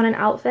try on an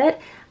outfit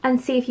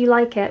and see if you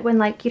like it when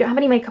like you don't have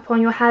any makeup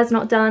on, your hair's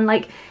not done,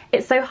 like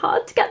it's so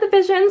hard to get the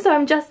vision? So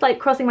I'm just like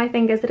crossing my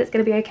fingers that it's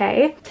gonna be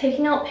okay.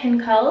 Taking out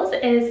pin curls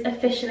is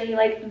officially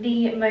like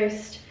the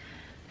most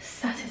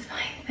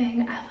satisfying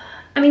thing ever.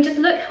 I mean, just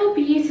look how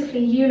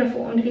beautifully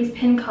uniformed these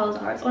pin curls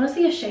are. It's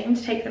honestly a shame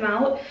to take them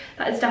out.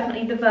 That is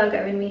definitely the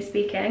Virgo in me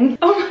speaking.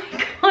 Oh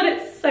my god,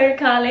 it's so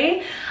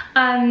curly.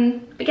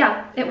 But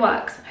yeah, it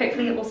works.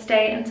 Hopefully it will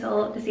stay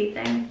until this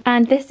evening.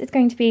 And this is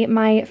going to be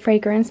my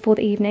fragrance for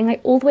the evening.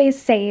 I always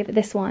save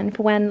this one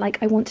for when like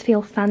I want to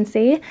feel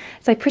fancy.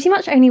 So I pretty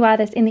much only wear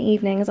this in the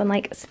evenings on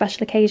like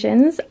special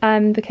occasions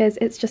because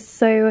it's just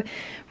so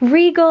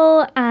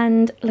regal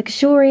and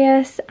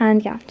luxurious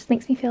and yeah, just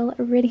makes me feel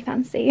really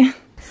fancy.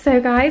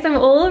 So guys, I'm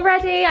all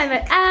ready. I'm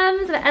at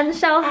M's, I'm at M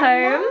Shell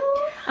Home,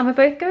 and we're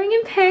both going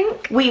in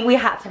pink. We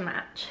had to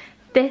match.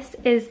 This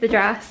is the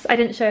dress. I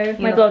didn't show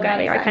my vlog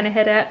earlier, I kind of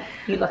hid it.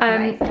 You look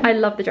amazing. I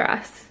love the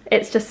dress.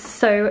 It's just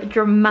so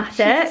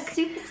dramatic. She's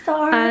a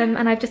superstar.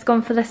 And I've just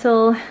gone for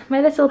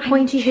my little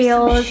pointy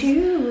heels,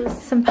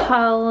 some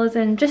pearls,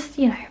 and just,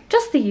 you know,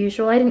 just the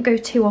usual. I didn't go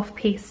too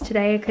off-piece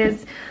today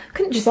because I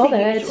couldn't be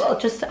bothered.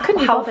 Just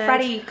how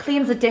Freddie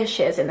cleans the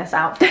dishes in this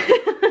outfit.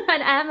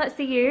 And let's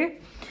see you.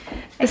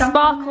 The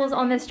sparkles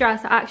on this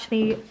dress are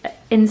actually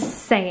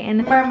insane.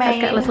 Mermaid. Let's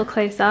get a little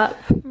close up.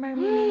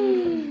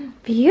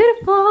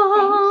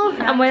 Beautiful.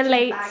 And we're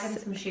late. And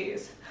some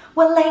shoes.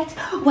 We're late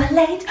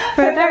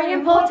For a very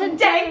important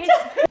date.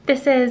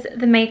 This is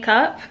the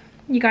makeup.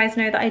 You guys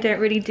know that I don't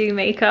really do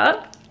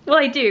makeup. Well,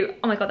 I do.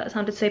 Oh my god, that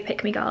sounded so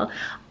pick me girl.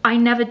 I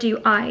never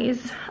do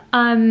eyes.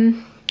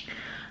 And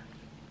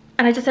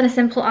I just done a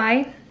simple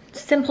eye.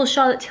 Simple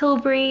Charlotte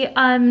Tilbury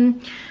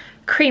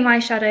cream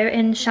eyeshadow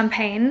in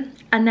Champagne,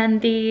 and then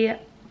the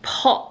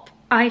pop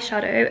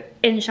eyeshadow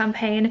in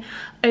Champagne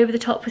over the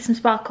top with some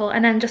sparkle,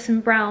 and then just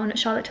some brown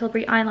Charlotte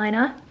Tilbury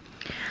eyeliner.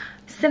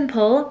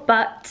 simple,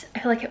 but I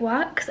feel like it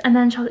works. And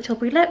then Charlotte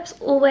Tilbury lips,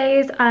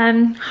 always.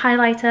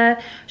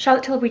 Highlighter.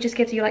 Charlotte Tilbury just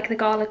gives you like the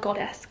Gala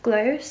Goddess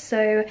glow,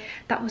 so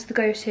that was the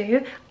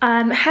go-to.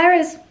 Hair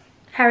is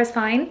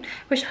fine.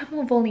 Wish I had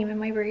more volume in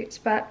my roots,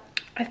 but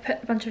I've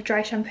put a bunch of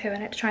dry shampoo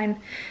in it to try and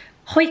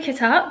hoik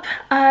it up.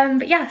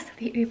 But yes,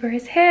 the Uber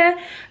is here.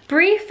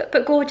 Brief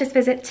but gorgeous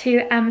visit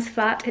to Em's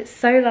flat. It's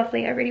so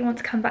lovely. I really want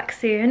to come back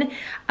soon.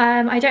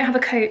 I don't have a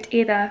coat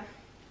either.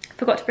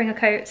 Forgot to bring a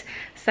coat,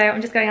 so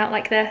I'm just going out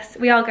like this.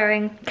 We are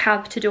going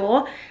cab to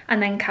door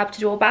and then cab to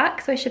door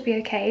back, so I should be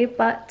okay.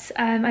 But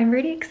I'm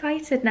really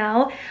excited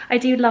now. I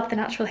do love the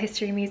Natural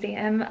History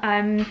Museum.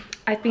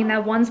 I've been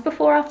there once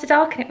before after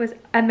dark and it was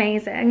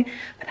amazing,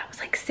 but that was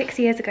like 6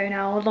 years ago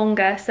now or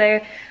longer, so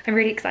I'm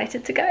really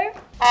excited to go.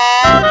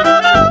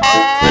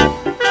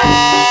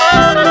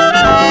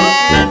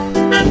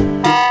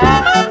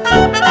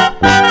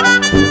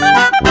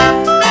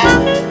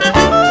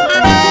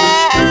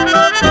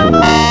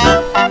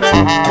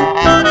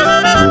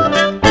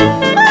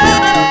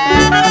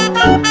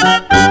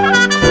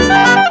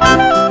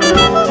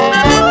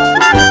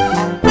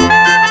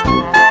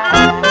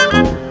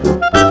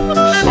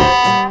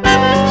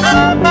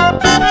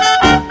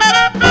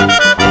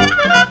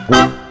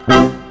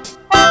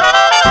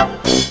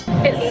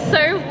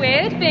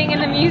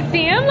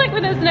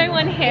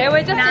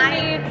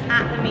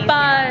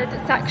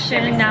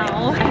 Section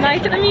now,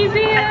 like at the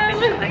museum.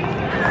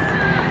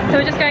 So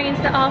we're just going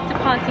into the after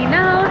party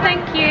now.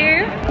 Thank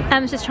you.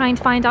 Em's just trying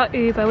to find our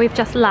Uber. We've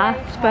just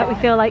left, but we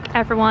feel like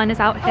everyone is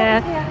out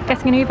here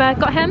getting an Uber.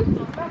 Got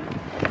him?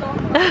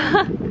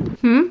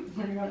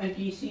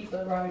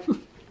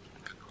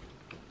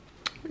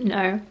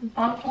 No.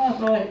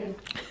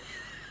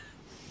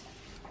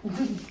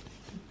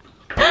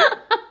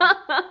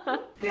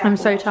 I'm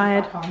so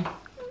tired.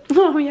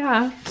 Oh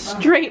yeah,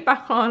 straight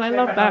back on. I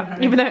love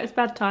that, even though it's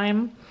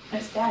bedtime.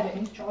 It's dead, it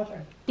needs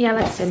charging. Yeah,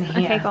 let's in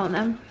here. Okay, go on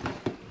then.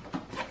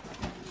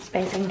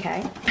 Space and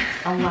K.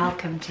 And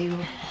welcome to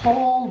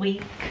whole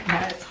week. No,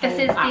 it's whole this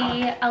is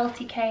the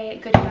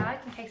LTK goodie bag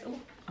in case.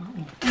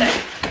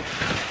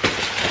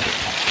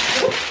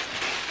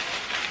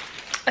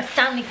 A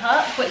Stanley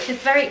Cup, which is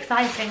very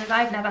exciting as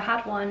I've never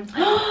had one.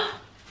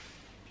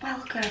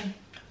 Welcome.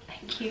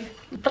 Thank you.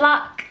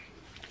 Black.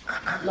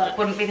 Look,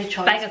 wouldn't be the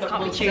choice. Beggars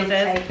can't be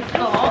choosers.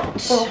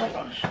 Oh my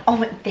gosh.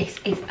 Oh, this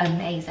is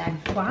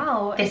amazing.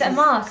 Wow. This is it a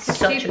mask?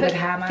 Such a good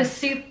hair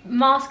mask.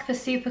 Mask for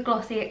super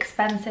glossy,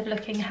 expensive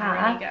looking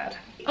hair. Really good.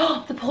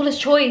 Oh, the Paula's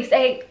Choice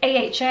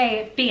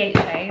AHA,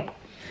 BHA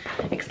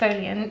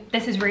exfoliant.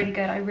 This is really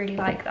good. I really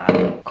like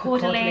that.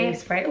 Quarterly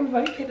spray. Oh,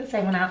 won't get the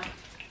same one out.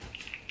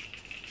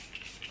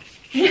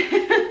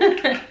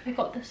 I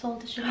got the Sol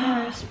de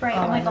Janeiro spray.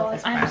 Oh my god,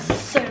 I'm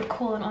so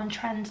cool and on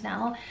trend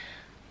now.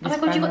 Oh my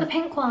god, you got the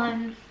pink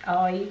one. Oh,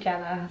 are you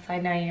jealous? I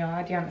know you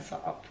are. Do you want to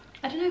swap?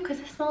 I don't know,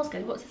 because it smells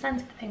good. What's the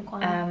scent of the pink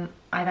one?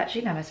 I've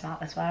actually never smelled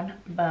this one,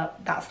 but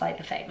that's like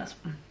the famous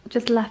one.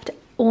 Just left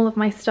all of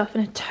my stuff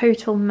in a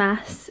total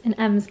mess in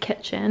Em's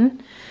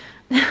kitchen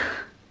from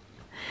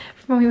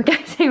when we were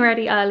getting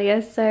ready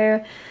earlier.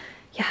 So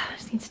yeah, I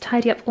just need to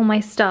tidy up all my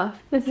stuff.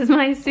 This is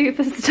my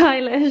super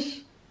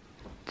stylish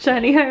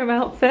journey home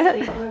outfit.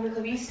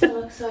 You still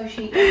look so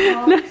chic.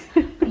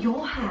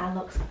 Your hair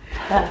looks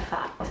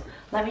perfect.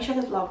 Let me show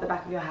the vlog the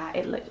back of your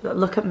hair.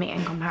 Look at me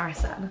in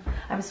comparison.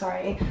 I'm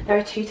sorry. There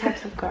are two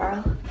types of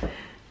girl.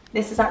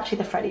 This is actually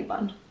the Freddie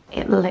bun.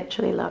 It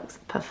literally looks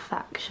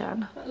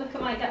perfection. But look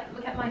at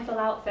my full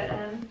outfit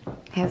then.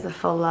 Here's the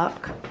full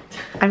look.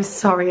 I'm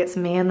sorry, it's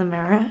me in the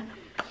mirror.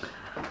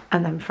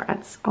 And then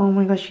Fred's. Oh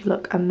my gosh, you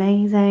look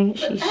amazing.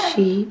 She's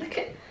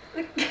chic.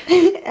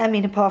 I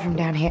mean, apart from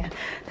down here.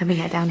 Then we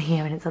get down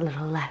here and it's a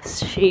little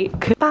less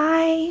chic.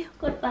 Bye.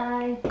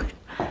 Goodbye.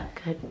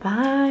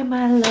 Goodbye,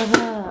 my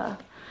lover.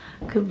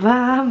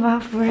 Goodbye, my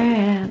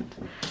friend.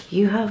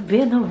 You have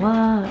been the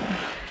one.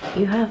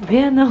 You have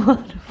been the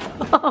one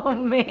for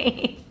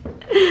me.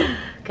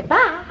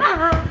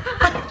 Goodbye.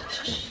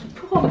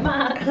 Poor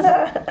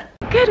Matt.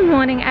 Good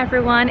morning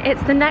everyone,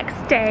 it's the next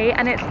day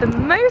and it's the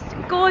most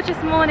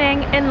gorgeous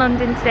morning in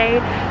London today.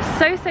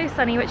 So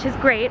sunny, which is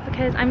great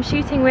because I'm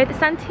shooting with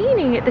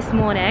Santini this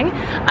morning.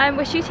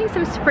 We're shooting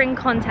some spring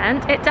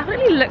content. It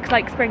definitely looks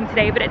like spring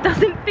today, but it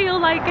doesn't feel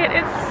like it.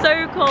 It's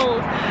so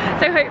cold.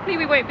 So hopefully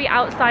we won't be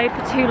outside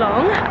for too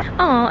long.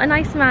 Oh, a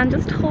nice man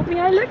just told me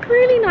I look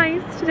really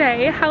nice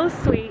today. How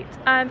sweet.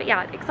 But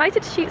yeah,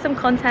 excited to shoot some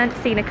content,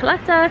 see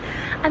Nicoletta,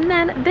 and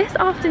then this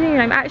afternoon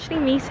I'm actually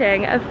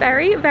meeting a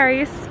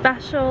very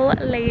special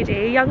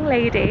lady, young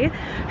lady,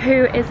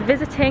 who is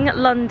visiting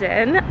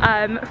London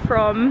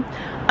from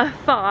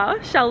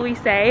afar, shall we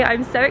say.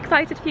 I'm so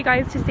excited for you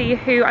guys to see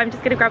who I'm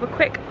just going to grab a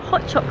quick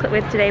hot chocolate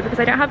with today because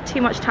I don't have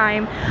too much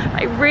time.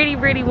 I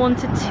really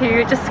wanted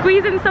to just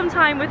squeeze in some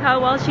time with her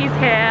while she's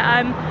here,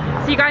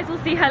 so you guys will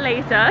see her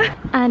later.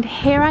 And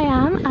here I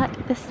am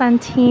at the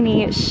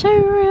Santini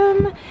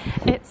showroom.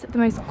 It's the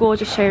most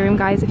gorgeous showroom,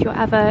 guys. If you're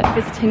ever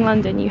visiting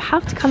London, you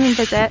have to come and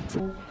visit.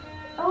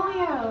 Oh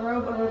yeah, a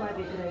robe might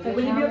be today.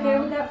 Will you be okay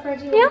with that,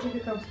 Freddie? Yeah. Would you be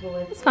comfortable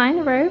with? It's fine,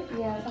 a robe.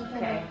 Yeah, something.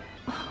 Okay.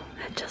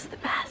 They're just the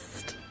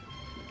best.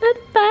 They're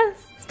the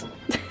best.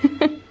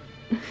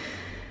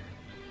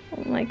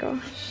 Oh my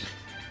gosh.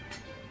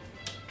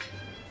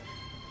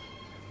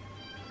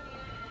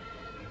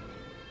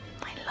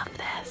 I love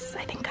this.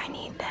 I think I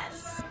need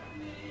this.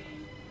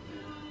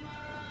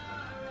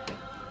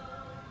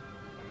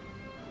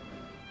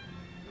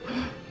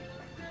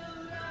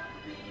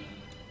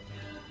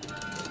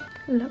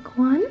 Look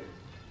one.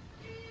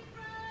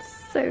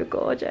 So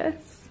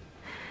gorgeous.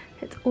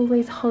 It's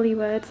always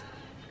Hollywood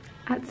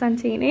at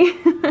Santini.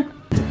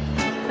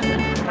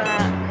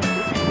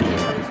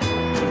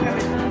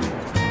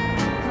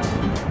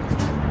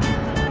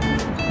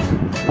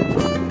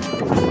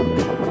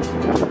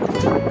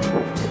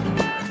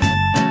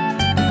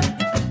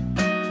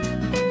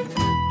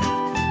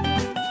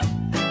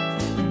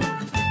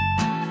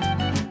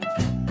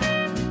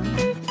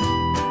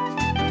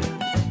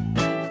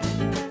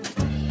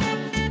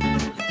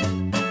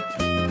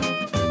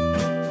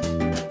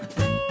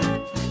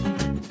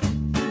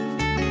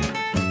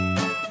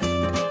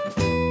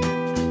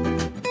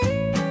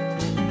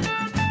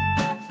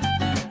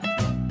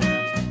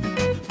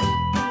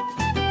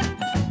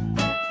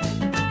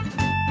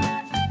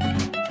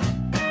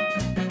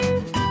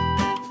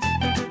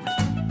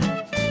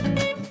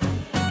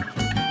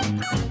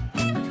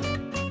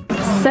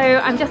 So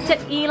I'm just at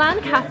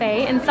Elan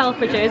Cafe in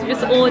Selfridges. We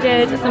just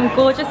ordered some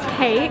gorgeous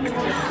cakes.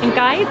 And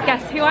guys,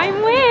 guess who I'm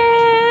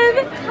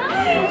with?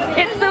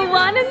 It's the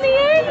one and the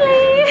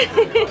only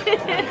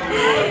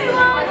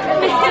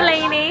Miss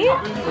Delaney,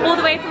 all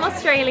the way from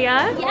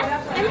Australia.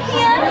 Yes, I'm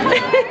here.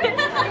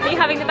 Are you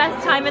having the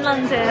best time in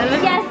London?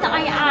 Yes,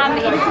 I am.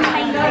 It is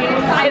amazing.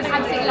 I'm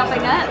absolutely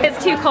loving it.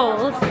 It's too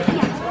cold.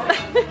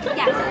 Yes,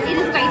 yes, it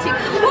is way too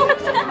cold.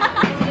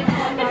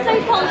 It's so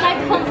cold, I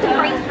have constant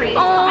brain freeze.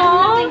 Aww.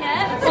 I'm loving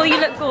it. Well, you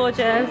look gorgeous.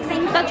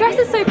 That dress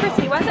is so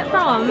pretty. Where's it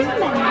from? Is it?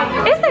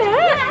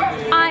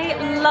 Yes.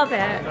 I love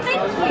it.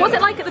 Thank you. What's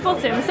it like at the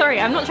bottom? Sorry,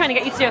 I'm not trying to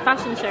get you to do a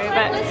fashion show,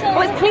 but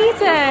oh, it's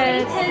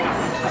pleated.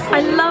 I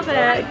love it.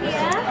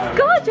 Yeah.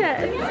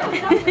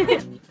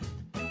 Gorgeous.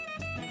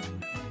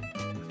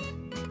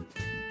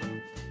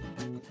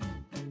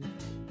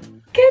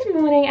 Good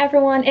morning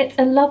everyone, it's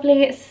a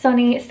lovely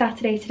sunny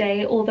Saturday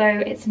today,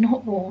 although it's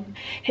not warm.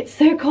 It's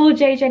so cold.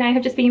 JJ and I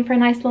have just been for a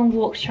nice long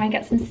walk to try and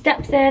get some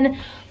steps in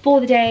for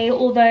the day,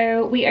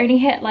 although we only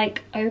hit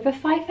like over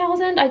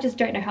 5,000. I just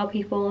don't know how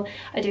people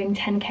are doing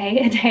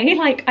 10k a day.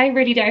 Like, I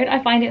really don't.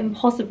 I find it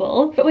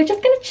impossible. But we're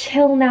just gonna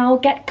chill now,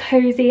 get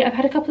cozy. I've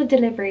had a couple of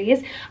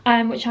deliveries,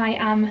 which I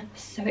am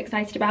so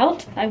excited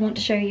about. I want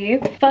to show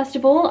you. First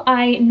of all,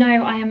 I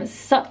know I am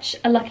such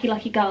a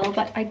lucky girl,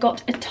 but I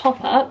got a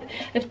top up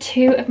of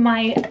two of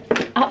my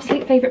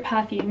absolute favorite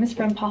perfumes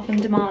from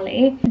Parfum de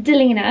Marly.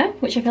 Delina,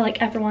 which I feel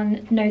like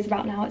everyone knows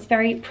about now. It's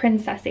very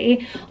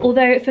princessy,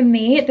 although for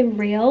me the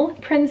real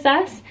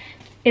princess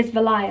is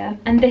Valaya,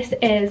 and this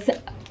is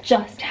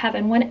just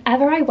heaven.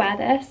 Whenever I wear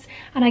this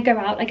and I go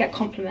out, I get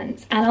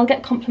compliments, and I'll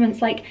get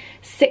compliments like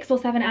 6 or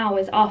 7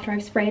 hours after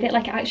I've sprayed it.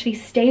 Like, it actually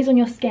stays on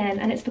your skin,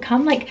 and it's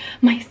become like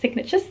my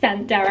signature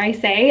scent, dare I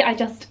say. I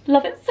just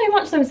love it so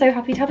much, so I'm so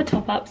happy to have a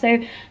top up. So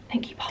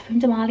thank you, Parfum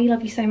de Marly,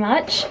 love you so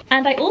much.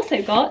 And I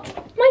also got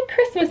my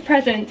Christmas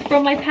present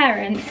from my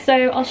parents,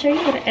 so I'll show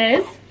you what it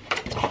is.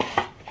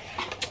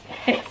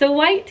 It's a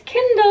white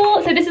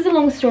Kindle. So this is a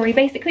long story.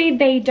 Basically,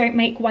 they don't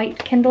make white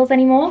Kindles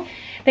anymore.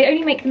 They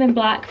only make them in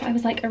black, but I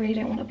was like, I really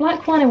don't want a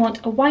black one, I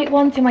want a white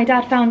one. So my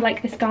dad found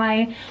like this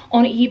guy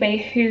on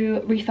eBay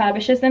who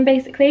refurbishes them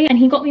basically, and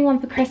he got me one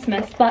for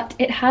Christmas, but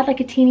it had like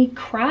a teeny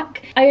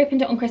crack. I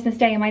opened it on Christmas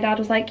Day and my dad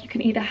was like, you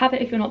can either have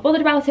it if you're not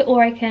bothered about it,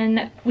 or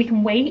we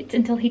can wait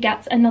until he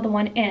gets another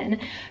one in.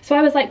 So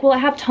I was like, well, I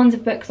have tons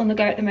of books on the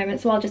go at the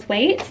moment, so I'll just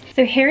wait.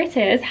 So here it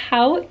is.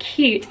 How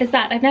cute is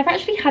that? I've never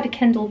actually had a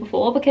Kindle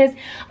before, because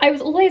I was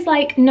always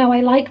like, no,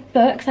 I like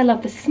books, I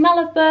love the smell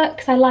of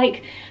books,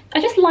 I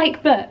just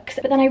like books.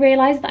 But then I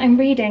realised that I'm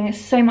reading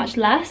so much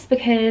less,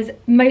 because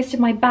most of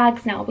my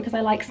bags now, because I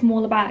like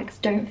smaller bags,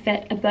 don't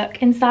fit a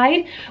book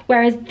inside.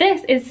 Whereas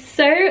this is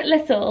so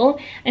little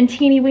and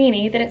teeny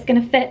weeny that it's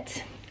gonna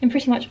fit in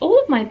pretty much all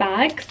of my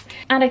bags.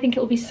 And I think it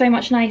will be so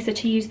much nicer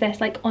to use this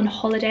like on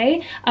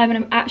holiday. And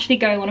I'm actually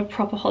going on a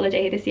proper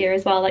holiday this year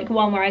as well, like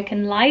one where I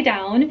can lie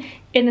down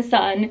in the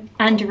sun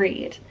and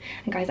read.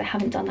 And guys, I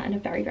haven't done that in a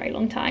very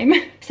long time.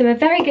 So a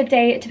very good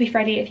day to be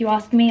Freddie, if you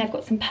ask me. I've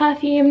got some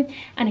perfume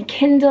and a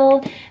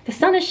Kindle, the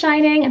sun is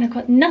shining, and I've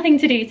got nothing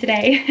to do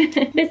today.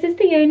 This is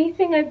the only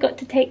thing I've got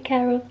to take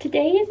care of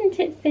today, isn't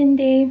it,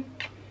 Cindy?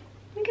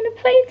 I'm gonna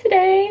play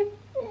today.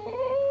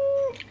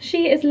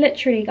 She is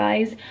literally,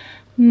 guys,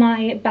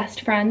 my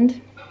best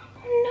friend.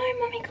 Oh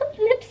no, Mummy got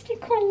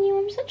lipstick on you.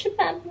 I'm such a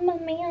bad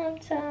mummy,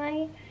 aren't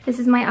I? This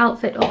is my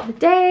outfit of the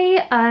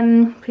day.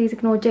 Please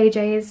ignore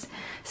JJ's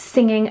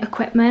singing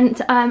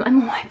equipment. I'm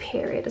on my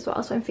period as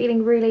well, so I'm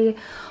feeling really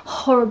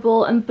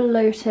horrible and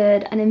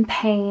bloated and in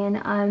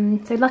pain.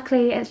 So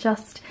luckily it's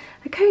just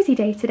a cozy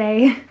day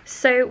today.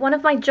 So one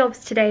of my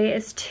jobs today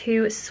is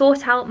to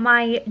sort out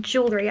my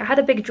jewellery. I had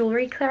a big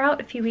jewellery clear out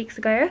a few weeks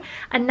ago,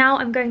 and now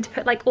I'm going to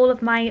put like all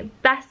of my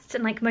best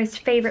and like most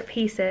favourite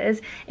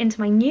pieces into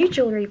my new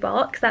jewellery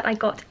box that I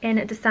got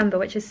in December,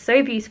 which is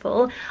so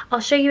beautiful. I'll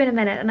show you in a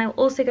minute, and I'm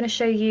also going to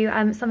show you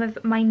some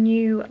of my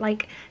new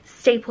like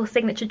staple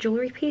signature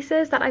jewellery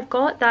pieces that I've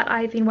got that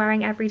I've been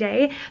wearing every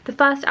day. The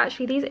first are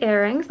actually these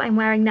earrings that I'm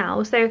wearing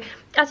now. So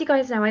as you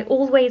guys know, I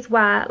always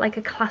wear like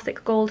a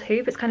classic gold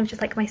hoop. It's kind of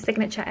just like my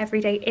signature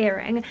everyday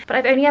earring, but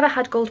I've only ever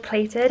had gold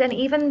plated, and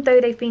even though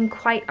they've been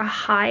quite a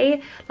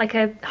high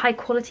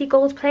quality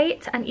gold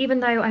plate, and even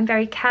though I'm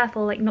very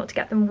careful like not to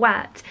get them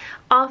wet,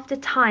 after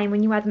time,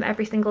 when you wear them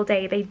every single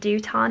day, they do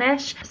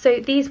tarnish. So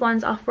these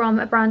ones are from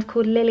a brand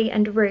called Lily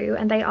and Rue,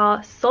 and they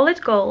are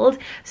solid gold,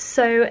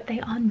 so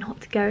they are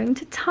not going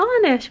to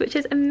tarnish, which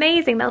is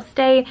amazing. They'll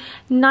stay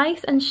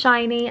nice and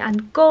shiny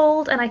and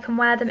gold, and I can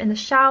wear them in the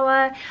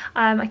shower.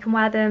 I can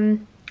wear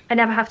them, I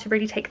never have to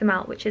really take them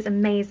out, which is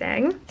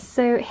amazing.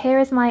 So here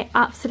is my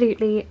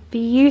absolutely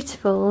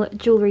beautiful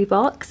jewellery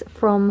box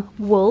from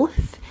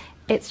Wolf.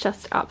 It's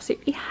just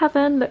absolutely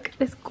heaven. Look at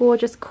this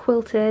gorgeous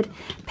quilted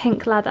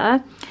pink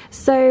leather.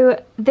 So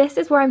this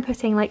is where I'm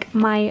putting like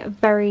my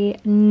very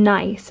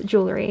nice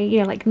jewellery,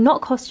 you know, like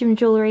not costume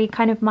jewellery,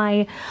 kind of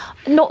my,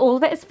 not all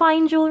of it is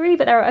fine jewellery,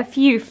 but there are a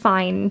few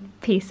fine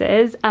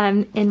pieces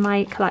in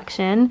my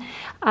collection.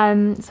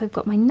 So I've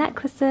got my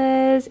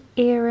necklaces,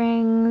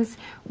 earrings,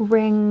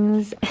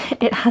 rings.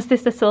 It has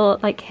this little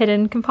like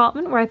hidden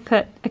compartment where I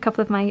put a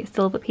couple of my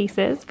silver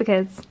pieces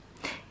because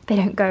they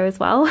don't go as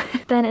well.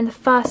 Then in the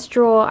first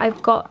drawer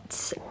I've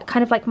got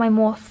kind of like my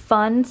more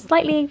fun,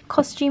 slightly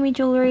costumey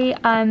jewellery,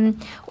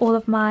 all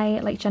of my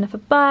like Jennifer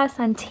Burr,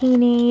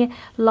 Santini,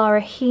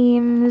 Lara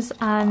Heems,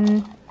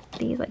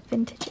 these like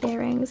vintage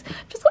earrings.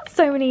 Just got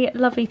so many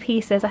lovely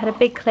pieces. I had a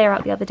big clear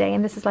out the other day,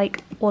 and this is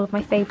like all of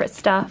my favourite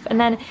stuff. And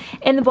then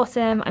in the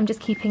bottom I'm just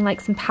keeping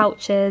like some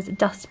pouches,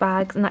 dust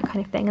bags and that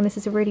kind of thing. And this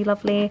is a really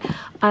lovely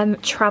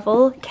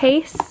travel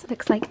case.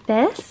 Looks like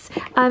this.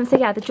 So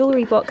yeah, the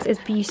jewellery box is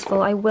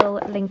beautiful. I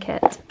will link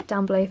it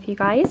down below for you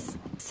guys.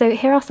 So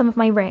here are some of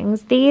my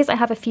rings. These I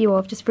have a few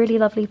of, just really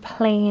lovely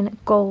plain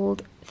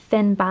gold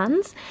thin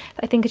bands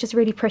that I think are just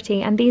really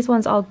pretty, and these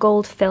ones are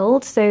gold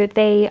filled, so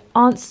they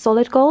aren't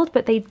solid gold,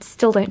 but they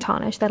still don't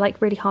tarnish. They're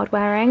like really hard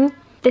wearing.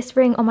 This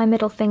ring on my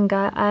middle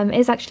finger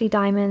is actually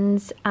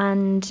diamonds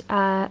and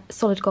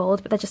solid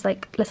gold, but they're just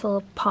like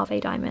little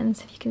pave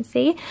diamonds, if you can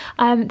see.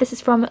 This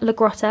is from La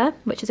Grotta,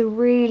 which is a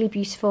really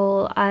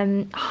beautiful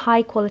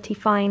high quality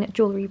fine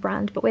jewellery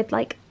brand, but with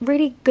like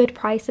really good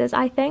prices,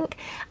 I think.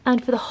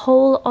 And for the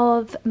whole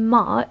of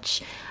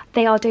March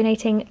they are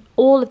donating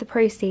all of the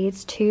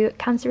proceeds to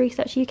Cancer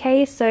Research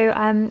UK,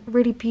 so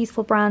really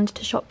beautiful brand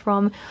to shop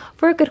from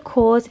for a good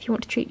cause if you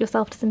want to treat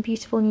yourself to some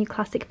beautiful new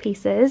classic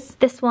pieces.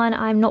 This one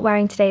I'm not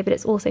wearing today, but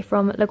it's also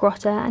from La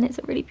Grotta, and it's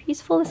a really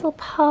beautiful little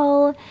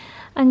pearl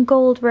and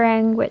gold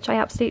ring, which I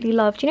absolutely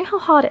love. Do you know how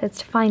hard it is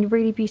to find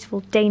really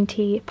beautiful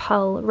dainty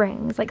pearl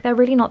rings? Like, they're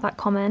really not that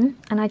common,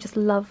 and I just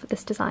love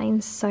this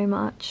design so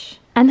much.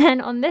 And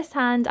then on this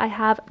hand I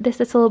have this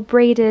little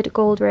braided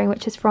gold ring,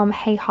 which is from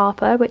Hey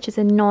Harper, which is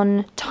a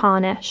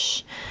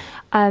non-tarnish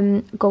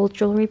gold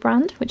jewellery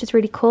brand, which is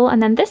really cool.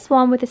 And then this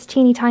one with this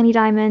teeny tiny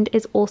diamond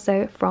is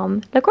also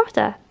from La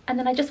Grotta. And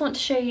then I just want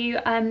to show you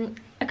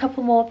a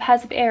couple more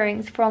pairs of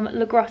earrings from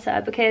La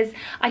Grotta, because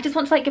I just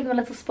want to like give them a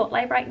little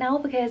spotlight right now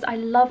because I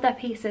love their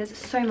pieces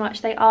so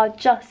much. They are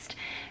just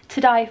to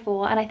die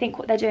for, and I think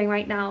what they're doing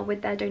right now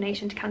with their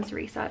donation to cancer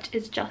research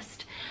is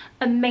just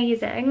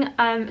amazing.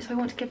 So I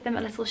want to give them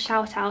a little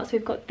shout out. So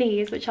we've got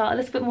these, which are a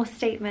little bit more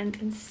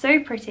statement and so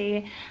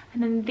pretty,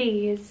 and then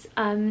these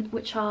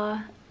which are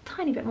a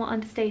tiny bit more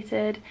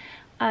understated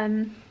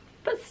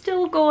but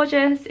still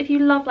gorgeous. If you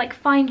love like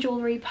fine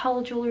jewellery,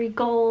 pearl jewellery,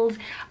 gold,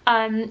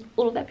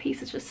 all of their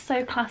pieces just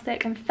so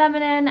classic and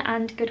feminine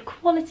and good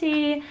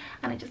quality,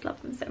 and I just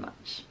love them so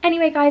much.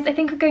 Anyway guys, I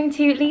think we're going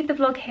to leave the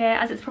vlog here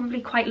as it's probably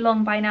quite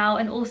long by now,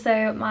 and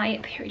also my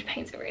period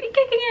pains are really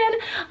kicking in.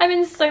 I'm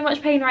in so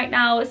much pain right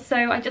now, so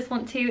I just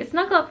want to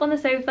snuggle up on the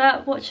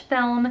sofa, watch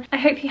film. I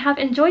hope you have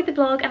enjoyed the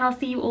vlog, and I'll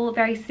see you all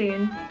very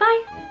soon.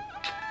 Bye!